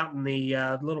thing out in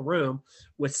the little room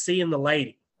with seeing the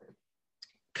lady.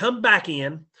 Come back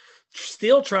in,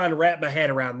 still trying to wrap my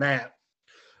head around that.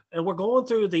 And we're going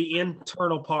through the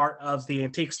internal part of the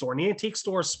antique store. And the antique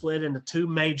store is split into two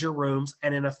major rooms,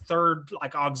 and in a third,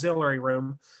 like, auxiliary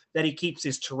room that he keeps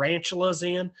his tarantulas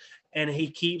in, and he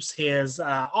keeps his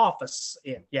office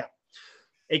in. Yeah.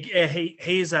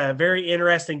 He's a very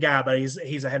interesting guy, but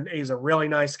he's a really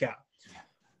nice guy.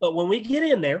 But when we get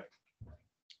in there,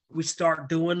 we start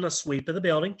doing a sweep of the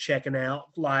building, checking out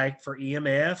like for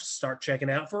EMF, start checking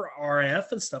out for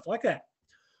RF and stuff like that.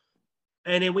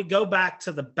 And then we go back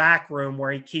to the back room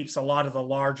where he keeps a lot of the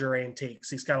larger antiques.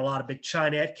 He's got a lot of big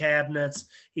Chinette cabinets.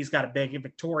 He's got a big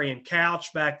Victorian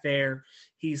couch back there.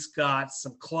 He's got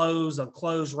some clothes on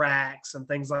clothes racks and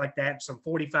things like that. Some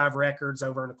 45 records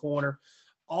over in the corner.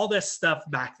 All this stuff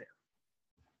back there.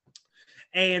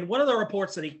 And one of the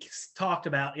reports that he talked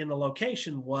about in the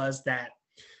location was that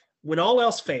when all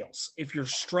else fails, if you're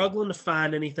struggling to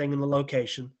find anything in the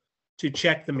location, to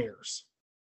check the mirrors.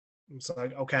 It's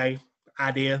like, okay,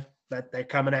 idea that they're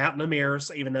coming out in the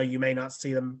mirrors, even though you may not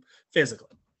see them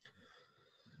physically.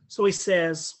 So he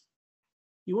says,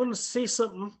 you want to see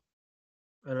something?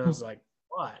 And I was like,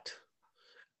 what?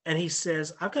 And he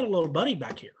says, I've got a little buddy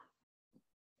back here.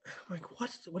 I'm like,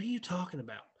 what are you talking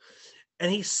about?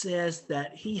 And he says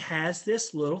that he has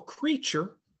this little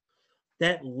creature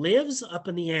that lives up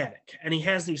in the attic. And he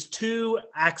has these two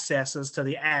accesses to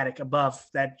the attic above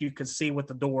that you can see with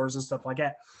the doors and stuff like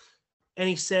that. And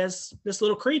he says this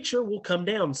little creature will come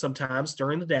down sometimes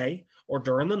during the day or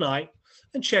during the night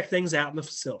and check things out in the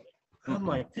facility. I'm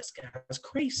like, this guy's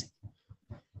crazy.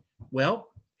 Well,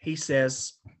 he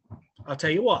says, I'll tell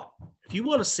you what, if you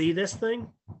want to see this thing,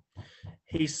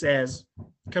 he says,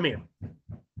 come here.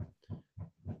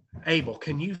 Abel,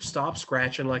 can you stop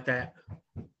scratching like that?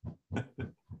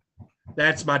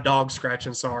 That's my dog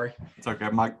scratching, sorry. It's okay.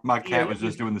 My cat was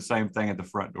just doing the same thing at the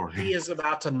front door. He is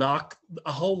about to knock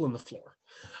a hole in the floor.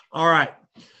 All right.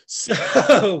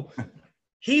 So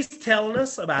he's telling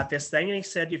us about this thing, and he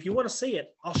said, if you want to see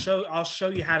it, I'll show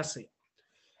you how to see it.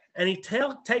 And he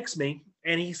takes me,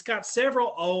 and he's got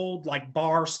several old like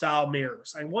bar style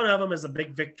mirrors. And one of them is a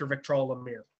big Victrola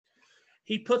mirror.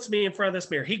 He puts me in front of this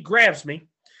mirror. He grabs me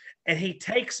and he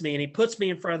takes me and he puts me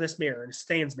in front of this mirror and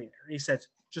stands me there. And he says,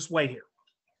 just wait here.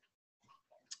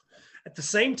 At the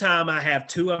same time, I have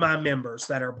two of my members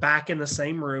that are back in the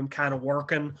same room, kind of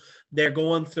working. They're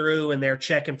going through and they're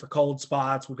checking for cold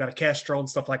spots. We've got a Kestrel and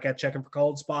stuff like that, checking for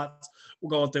cold spots.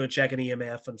 We're going through and checking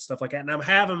EMF and stuff like that. And I'm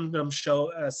having them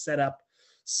set up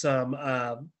some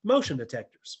motion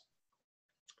detectors.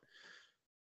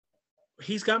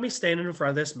 He's got me standing in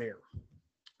front of this mirror.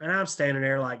 And I'm standing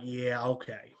there like, yeah,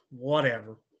 okay,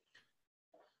 whatever.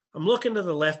 I'm looking to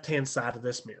the left-hand side of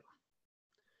this mirror.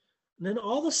 And then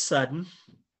all of a sudden,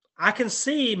 I can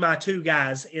see my two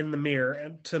guys in the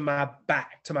mirror to my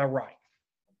back, to my right.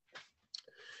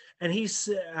 And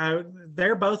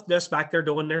they're both just back there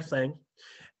doing their thing.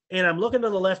 And I'm looking to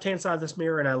the left-hand side of this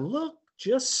mirror, and I look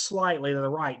just slightly to the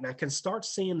right, and I can start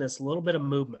seeing this little bit of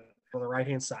movement on the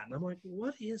right-hand side. And I'm like,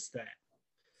 what is that?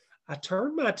 I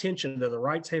turned my attention to the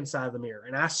right-hand side of the mirror,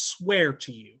 and I swear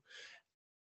to you,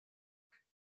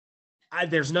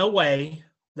 there's no way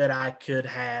that I could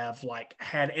have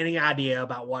had any idea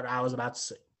about what I was about to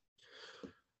see.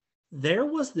 There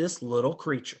was this little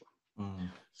creature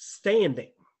standing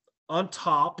on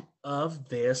top of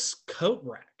this coat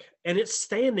rack, and it's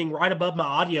standing right above my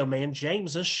audio man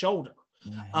James's shoulder,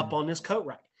 up on this coat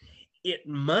rack. It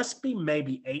must be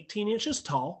maybe 18 inches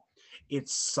tall.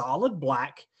 It's solid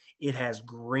black. It has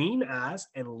green eyes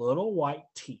and little white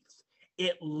teeth.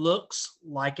 It looks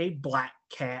like a black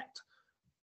cat,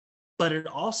 but it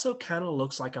also kind of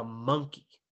looks like a monkey.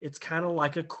 It's kind of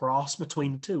like a cross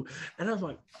between the two. And I'm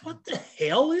like, what the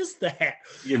hell is that?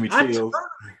 Give me chills.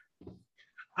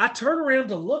 I turn around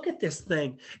to look at this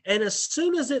thing, and as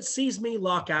soon as it sees me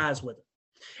lock eyes with it,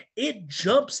 it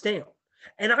jumps down,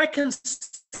 and I can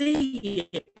see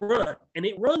it run, and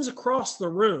it runs across the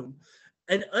room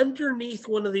and underneath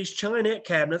one of these Chinette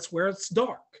cabinets where it's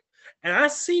dark. And I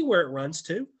see where it runs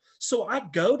to. So I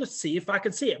go to see if I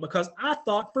can see it, because I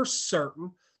thought for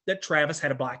certain that Travis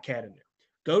had a black cat in there.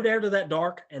 Go down to that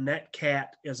dark, and that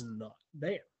cat is not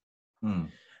there.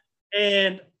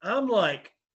 And I'm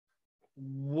like,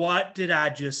 what did I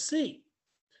just see?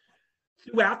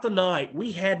 Throughout the night,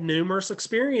 we had numerous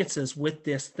experiences with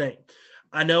this thing.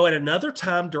 I know at another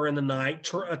time during the night,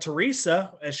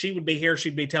 Teresa, as she would be here,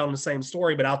 she'd be telling the same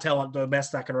story, but I'll tell it the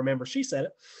best I can remember. She said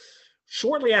it.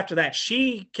 Shortly after that,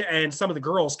 she and some of the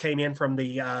girls came in from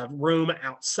the room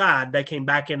outside. They came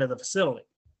back into the facility.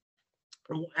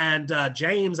 And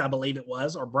James, I believe it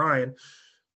was, or Brian,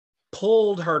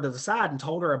 pulled her to the side and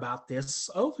told her about this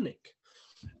Ovinnik.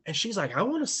 And she's like, I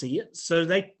want to see it. So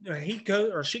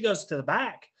she goes to the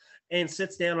back and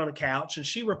sits down on a couch. And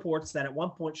she reports that at one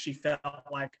point she felt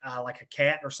like a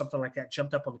cat or something like that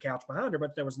jumped up on the couch behind her,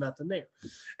 but there was nothing there.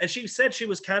 And she said she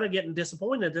was kind of getting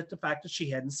disappointed at the fact that she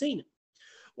hadn't seen it.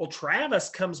 Well, Travis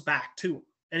comes back to her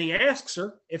and he asks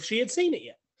her if she had seen it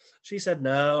yet. She said,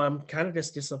 no, I'm kind of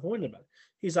just disappointed about it.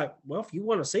 He's like, well, if you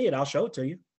want to see it, I'll show it to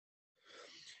you.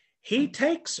 He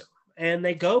takes her and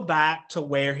they go back to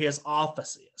where his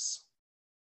office is.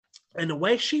 And the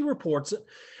way she reports it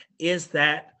is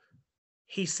that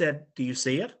he said, do you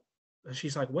see it? And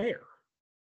she's like, where?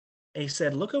 And he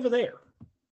said, look over there.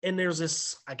 And there's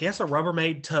this, I guess, a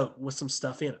Rubbermaid tote with some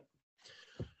stuff in it.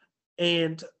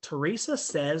 And Teresa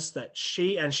says that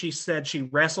she said she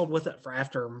wrestled with it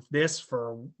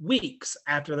for weeks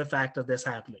after the fact of this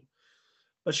happening.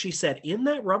 But she said in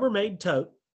that Rubbermaid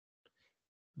tote,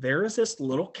 there is this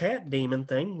little cat demon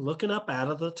thing looking up out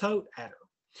of the tote at her.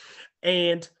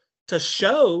 And to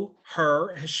show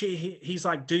her, he's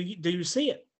like, do you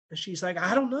see it? And she's like,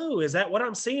 I don't know. Is that what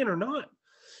I'm seeing or not?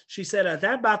 She said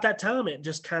about that time, it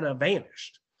just kind of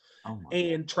vanished. Oh,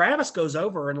 and Travis goes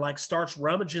over and starts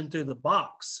rummaging through the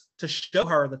box to show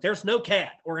her that there's no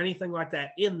cat or anything like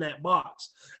that in that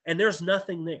box. And there's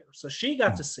nothing there. So she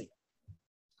got to see it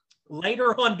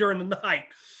later on during the night.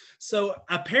 So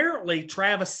apparently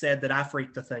Travis said that I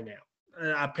freaked the thing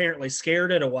out. I apparently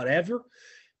scared it or whatever.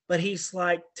 But he's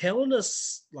telling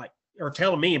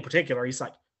me in particular, he's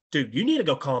like, dude, you need to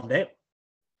go calm down.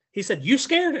 He said, you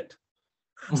scared it.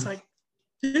 I was like,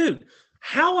 dude,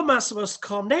 how am I supposed to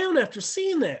calm down after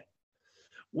seeing that?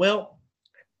 Well,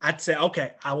 I'd say,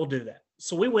 okay, I will do that.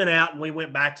 So we went out and we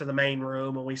went back to the main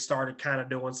room and we started kind of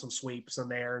doing some sweeps in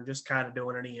there and just kind of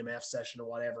doing an EMF session or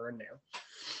whatever in there.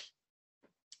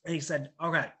 And he said,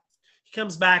 okay. He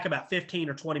comes back about 15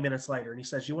 or 20 minutes later and he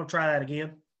says, you want to try that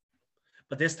again?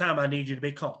 But this time I need you to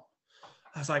be calm.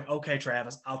 I was like, okay,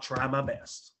 Travis, I'll try my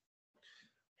best.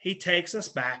 He takes us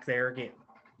back there again.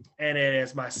 And it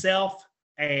is myself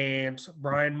and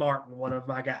Brian Martin, one of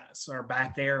my guys, are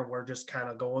back there. And we're just kind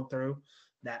of going through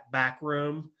that back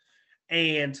room.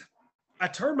 And I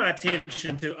turned my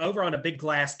attention to over on a big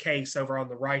glass case over on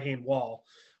the right-hand wall,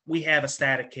 we have a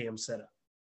static cam set up.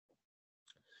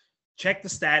 check the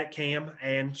static cam,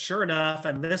 and sure enough,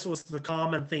 and this was the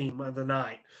common theme of the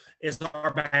night, is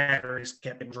our batteries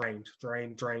kept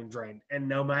getting drained. And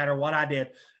no matter what I did,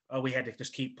 we had to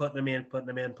just keep putting them in.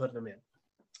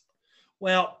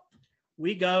 Well,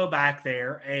 we go back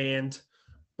there, and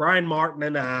Brian Martin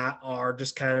and I are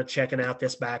just kind of checking out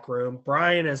this back room.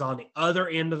 Brian is on the other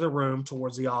end of the room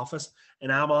towards the office,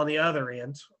 and I'm on the other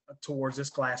end towards this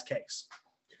glass case.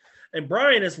 And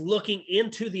Brian is looking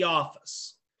into the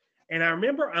office. And I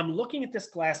remember I'm looking at this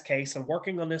glass case and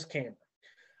working on this camera.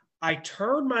 I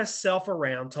turn myself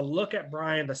around to look at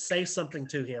Brian to say something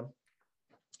to him.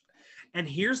 And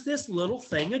here's this little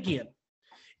thing again.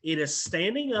 It is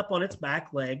standing up on its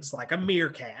back legs like a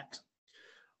meerkat,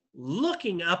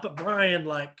 looking up at Brian,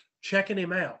 like checking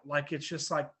him out. Like it's just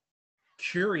like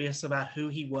curious about who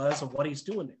he was and what he's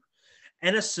doing there.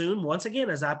 And as soon, once again,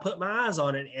 as I put my eyes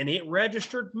on it and it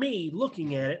registered me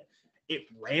looking at it, it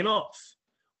ran off.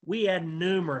 We had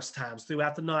numerous times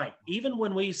throughout the night, even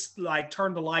when we like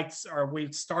turned the lights, or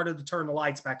we started to turn the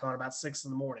lights back on about 6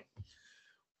 in the morning.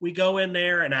 We go in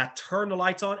there and I turn the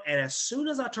lights on. And as soon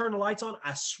as I turn the lights on,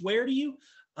 I swear to you,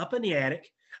 up in the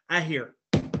attic, I hear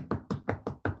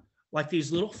like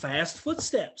these little fast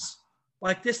footsteps.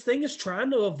 Like this thing is trying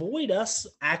to avoid us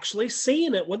actually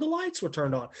seeing it when the lights were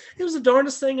turned on. It was the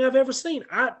darndest thing I've ever seen.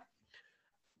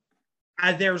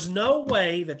 There's no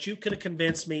way that you could have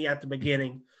convinced me at the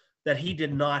beginning that he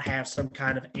did not have some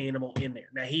kind of animal in there.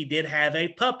 Now, he did have a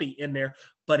puppy in there,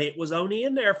 but it was only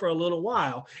in there for a little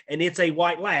while, and it's a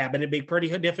white lab, and it'd be pretty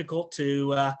difficult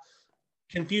to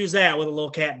confuse that with a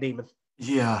little cat demon.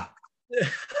 Yeah.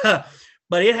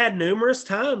 But it had numerous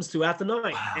times throughout the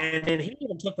night, and he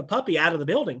even took the puppy out of the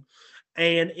building,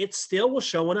 and it still was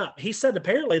showing up. He said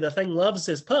apparently the thing loves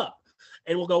his pup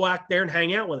and will go out there and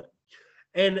hang out with it.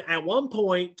 And at one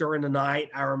point during the night,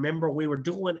 I remember we were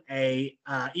doing a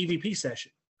EVP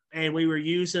session, and we were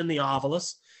using the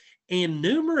Ovilus. And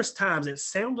numerous times it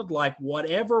sounded like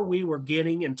whatever we were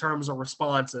getting in terms of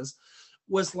responses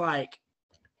was like,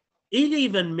 it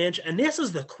even mentioned, and this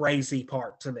is the crazy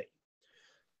part to me.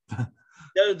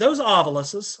 Those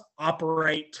Oviluses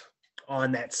operate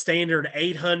on that standard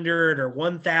 800 or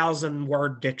 1,000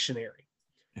 word dictionary.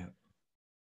 Yeah.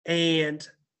 And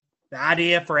the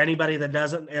idea for anybody that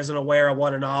isn't aware of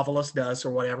what an Ovilus does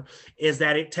or whatever is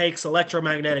that it takes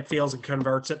electromagnetic fields and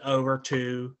converts it over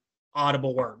to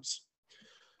audible words.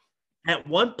 At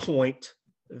one point,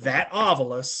 that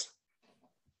Ovilus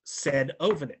said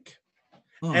Ovinnik.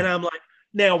 And I'm like,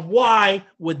 now why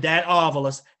would that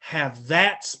Ovilus have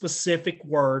that specific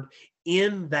word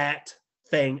in that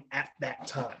thing at that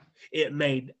time? It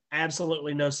made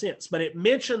absolutely no sense. But it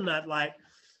mentioned that like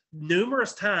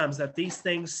numerous times that these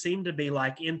things seem to be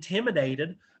like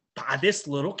intimidated by this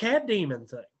little cat demon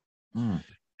thing.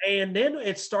 And then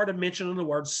it started mentioning the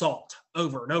word salt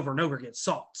over and over and over again.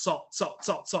 Salt, salt, salt,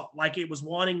 salt, salt. Like it was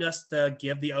wanting us to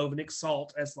give the Ovinnik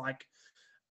salt as like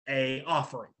a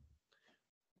offering.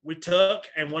 We took,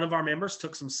 and one of our members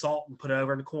took some salt and put it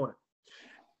over in the corner.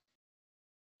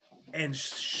 And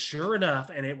sure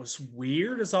enough, and it was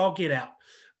weird as all get out,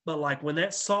 but like when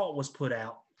that salt was put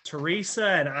out, Teresa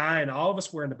and I and all of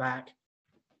us were in the back,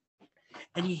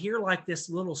 and you hear like this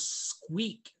little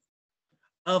squeak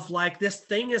of like this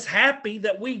thing is happy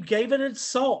that we gave it its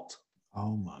salt.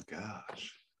 Oh my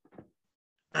gosh.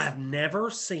 I've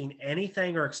never seen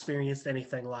anything or experienced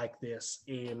anything like this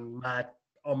in my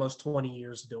almost 20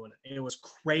 years doing it. It was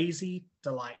crazy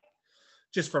to like,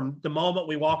 just from the moment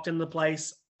we walked in the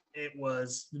place, it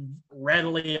was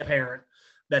readily apparent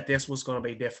that this was going to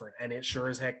be different, and it sure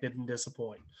as heck didn't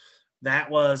disappoint. That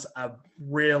was a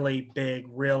really big,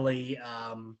 really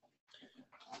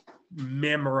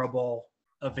memorable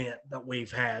event that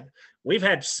we've had. We've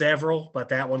had several, but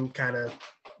that one kind of,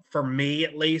 for me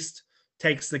at least,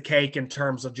 takes the cake in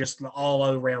terms of just the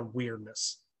all-around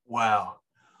weirdness. Wow.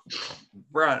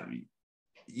 Brian,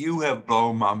 you have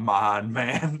blown my mind,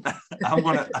 man.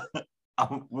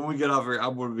 When we get off here,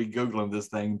 I'm going to be Googling this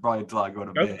thing probably until I go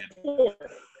to bed.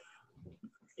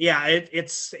 Yeah,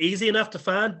 it's easy enough to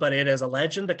find, but it is a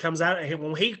legend that comes out.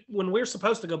 When we're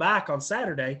supposed to go back on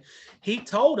Saturday, he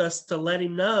told us to let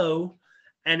him know,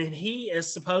 and he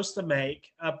is supposed to make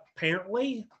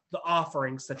apparently the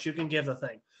offerings that you can give the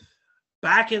thing.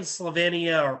 Back in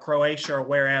Slovenia or Croatia or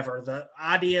wherever, the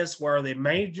ideas were the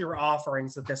major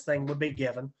offerings that this thing would be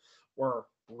given were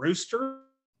rooster.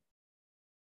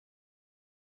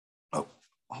 Oh,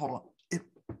 hold on.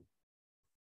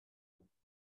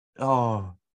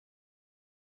 Oh,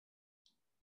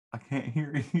 I can't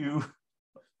hear you.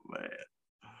 Man.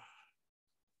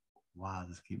 Why does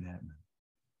this keep happening?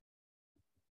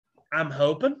 I'm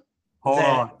hoping. Hold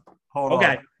on. Hold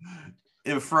Okay. on.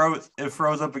 It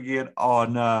froze up again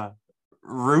on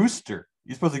Rooster.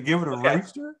 You're supposed to give it a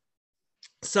rooster?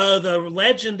 So the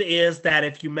legend is that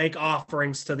if you make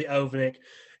offerings to the Ovinnik,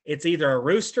 it's either a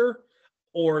rooster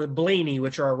or blini,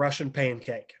 which are a Russian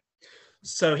pancake.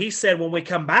 So he said when we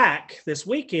come back this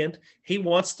weekend, he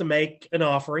wants to make an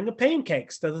offering of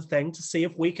pancakes to the thing to see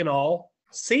if we can all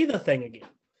see the thing again.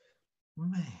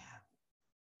 Man.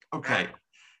 Okay.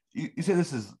 You said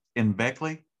this is in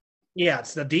Beckley? Yeah,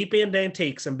 it's the Deep End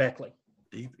Antiques in Beckley.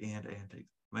 Deep End Antiques.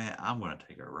 Man, I'm going to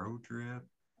take a road trip.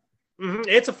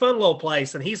 It's a fun little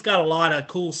place, and he's got a lot of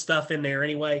cool stuff in there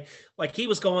anyway. Like he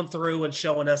was going through and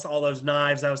showing us all those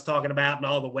knives I was talking about and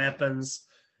all the weapons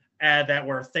that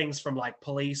were things from like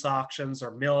police auctions or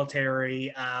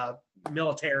military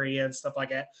and stuff like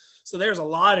that. So there's a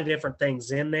lot of different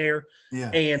things in there. Yeah.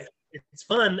 And it's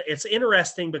fun. It's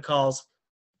interesting because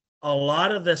a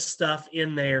lot of this stuff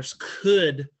in there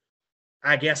could,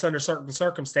 I guess, under certain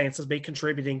circumstances, be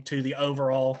contributing to the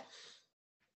overall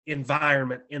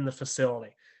environment in the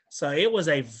facility. So it was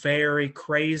a very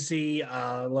crazy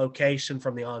location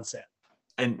from the onset.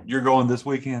 And you're going this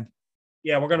weekend?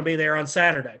 Yeah, we're going to be there on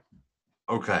Saturday.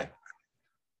 Okay.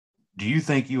 Do you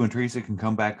think you and Teresa can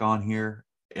come back on here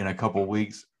in a couple of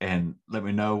weeks and let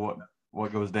me know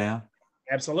what goes down?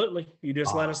 Absolutely. You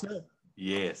just let us know.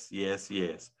 Yes.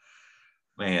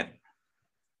 Man,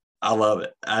 I love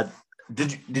it.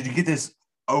 Did you get this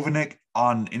Ovinnik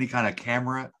on any kind of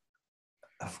camera?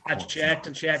 I checked.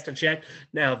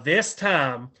 Now this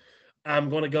time I'm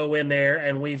going to go in there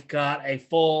and we've got a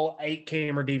full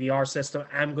 8-camera DVR system.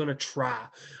 I'm going to try.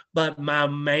 But my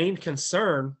main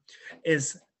concern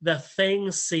is the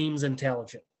thing seems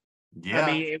intelligent. Yeah.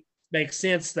 I mean, it makes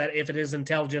sense that if it is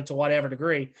intelligent to whatever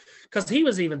degree, because he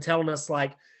was even telling us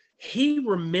like he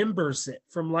remembers it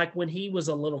from like when he was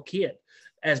a little kid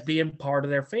as being part of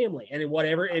their family. And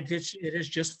whatever, it has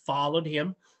just followed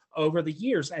him over the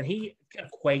years. And he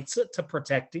equates it to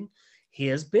protecting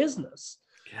his business.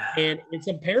 God. And it's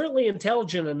apparently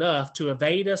intelligent enough to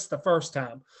evade us the first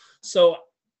time. So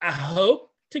I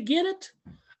hope to get it.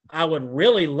 I would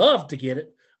really love to get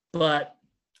it, but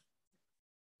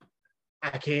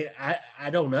I can't, I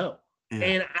don't know. Yeah.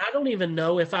 And I don't even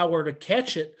know if I were to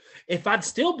catch it, if I'd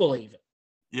still believe it.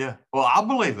 Yeah. Well, I'll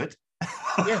believe it.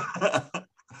 Yeah.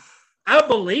 I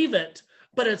believe it,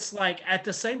 but it's like, at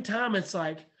the same time, it's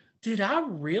like, did I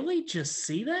really just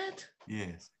see that?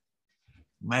 Yes.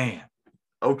 Man.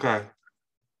 Okay.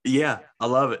 Yeah. I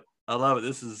love it.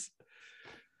 This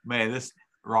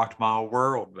rocked my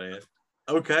world, man.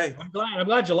 Okay. I'm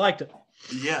glad you liked it.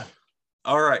 Yeah.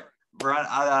 All right, Brian.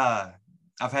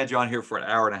 I've had you on here for an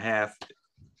hour and a half.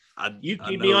 You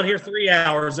keep me on here 3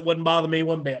 hours. It wouldn't bother me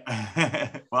one bit.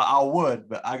 Well, I would,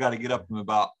 but I got to get up in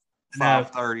about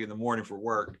 5:30 in the morning for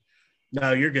work.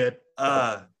 No, you're good.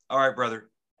 All right, brother.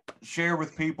 Share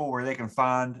with people where they can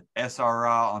find SRI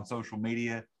on social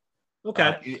media.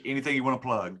 Okay. Anything you want to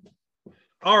plug?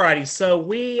 All righty. So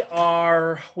we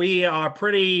are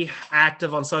pretty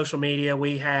active on social media.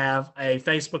 We have a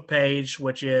Facebook page,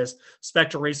 which is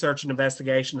Spectral Research and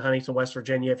Investigation, Huntington, West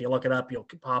Virginia. If you look it up, you'll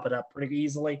pop it up pretty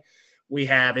easily. We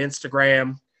have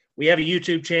Instagram. We have a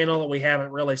YouTube channel. We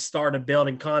haven't really started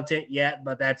building content yet,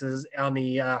 but that is on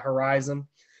the horizon.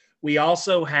 We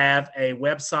also have a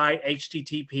website,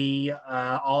 HTTP,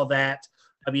 all that,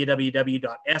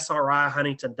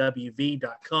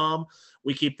 www.srihuntingtonwv.com.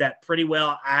 We keep that pretty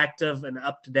well active and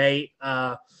up to date.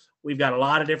 We've got a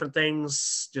lot of different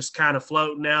things just kind of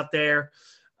floating out there.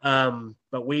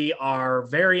 But we are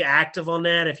very active on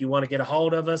that. If you want to get a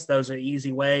hold of us, those are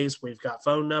easy ways. We've got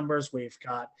phone numbers. We've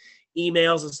got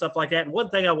emails and stuff like that. And one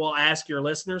thing I will ask your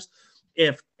listeners,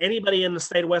 if anybody in the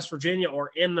state of West Virginia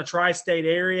or in the tri-state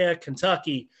area,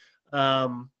 Kentucky,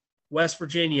 West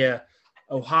Virginia,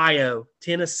 Ohio,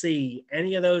 Tennessee,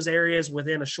 any of those areas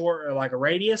within a short or like a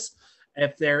radius,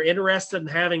 if they're interested in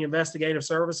having investigative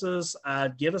services,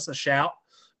 give us a shout,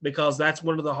 because that's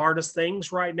one of the hardest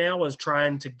things right now is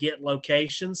trying to get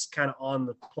locations kind of on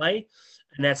the play.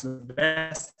 And that's the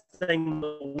best thing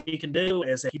we can do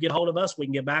is if you get a hold of us, we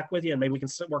can get back with you and maybe we can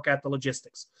work out the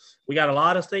logistics. We got a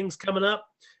lot of things coming up,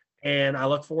 and I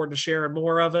look forward to sharing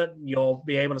more of it. You'll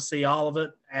be able to see all of it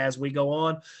as we go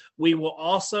on. We will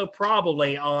also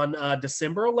probably on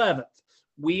December 11th,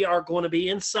 we are going to be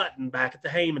in Sutton back at the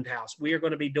Heyman House. We are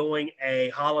going to be doing a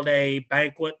holiday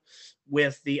banquet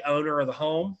with the owner of the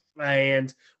home,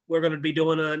 and we're going to be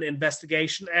doing an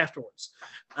investigation afterwards.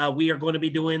 We are going to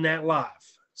be doing that live.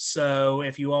 So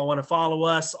if you all want to follow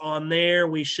us on there,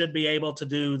 we should be able to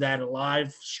do that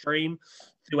live stream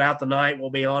throughout the night.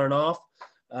 We'll be on and off.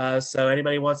 So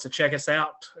anybody wants to check us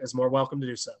out is more welcome to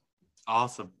do so.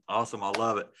 Awesome. I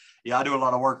love it. Yeah, I do a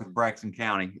lot of work with Braxton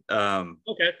County.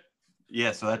 Okay.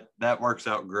 Yeah, so that works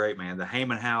out great, man. The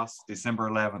Heyman House, December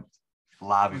 11th,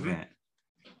 live event.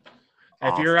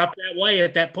 If you're up that way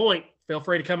at that point, feel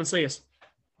free to come and see us.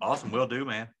 Awesome, will do,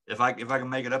 man. If I can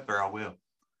make it up there, I will.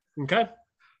 Okay.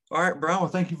 All right, Brian. Well,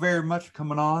 thank you very much for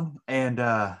coming on, and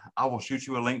I will shoot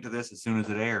you a link to this as soon as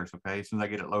it airs. Okay, as soon as I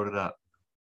get it loaded up.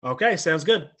 Okay, sounds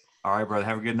good. All right, brother.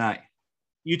 Have a good night.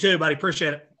 You too, buddy.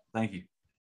 Appreciate it. Thank you.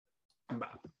 Bye.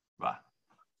 Bye.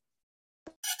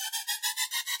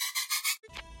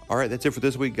 All right, that's it for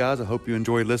this week, guys. I hope you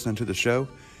enjoyed listening to the show.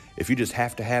 If you just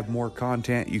have to have more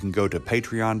content, you can go to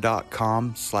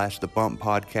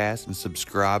patreon.com/thebumpodcast and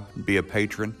subscribe and be a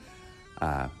patron.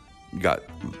 You got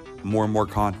more and more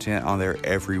content on there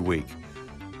every week.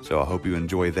 So I hope you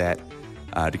enjoy that.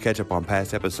 To catch up on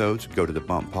past episodes, go to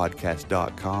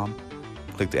thebumppodcast.com,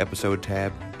 click the episode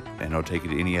tab, and it'll take you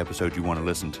to any episode you want to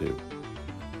listen to.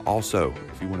 Also,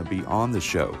 if you want to be on the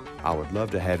show, I would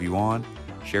love to have you on.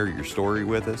 Share your story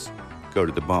with us. Go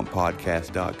to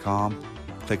thebumppodcast.com,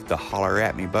 click the holler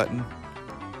at me button,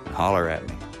 and holler at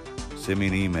me. Send me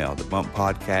an email,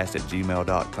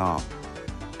 thebumppodcast@gmail.com,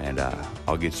 and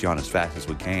I'll get you on as fast as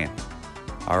we can.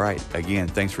 All right, again,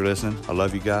 thanks for listening. I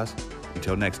love you guys.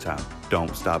 Until next time,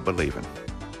 don't stop believing.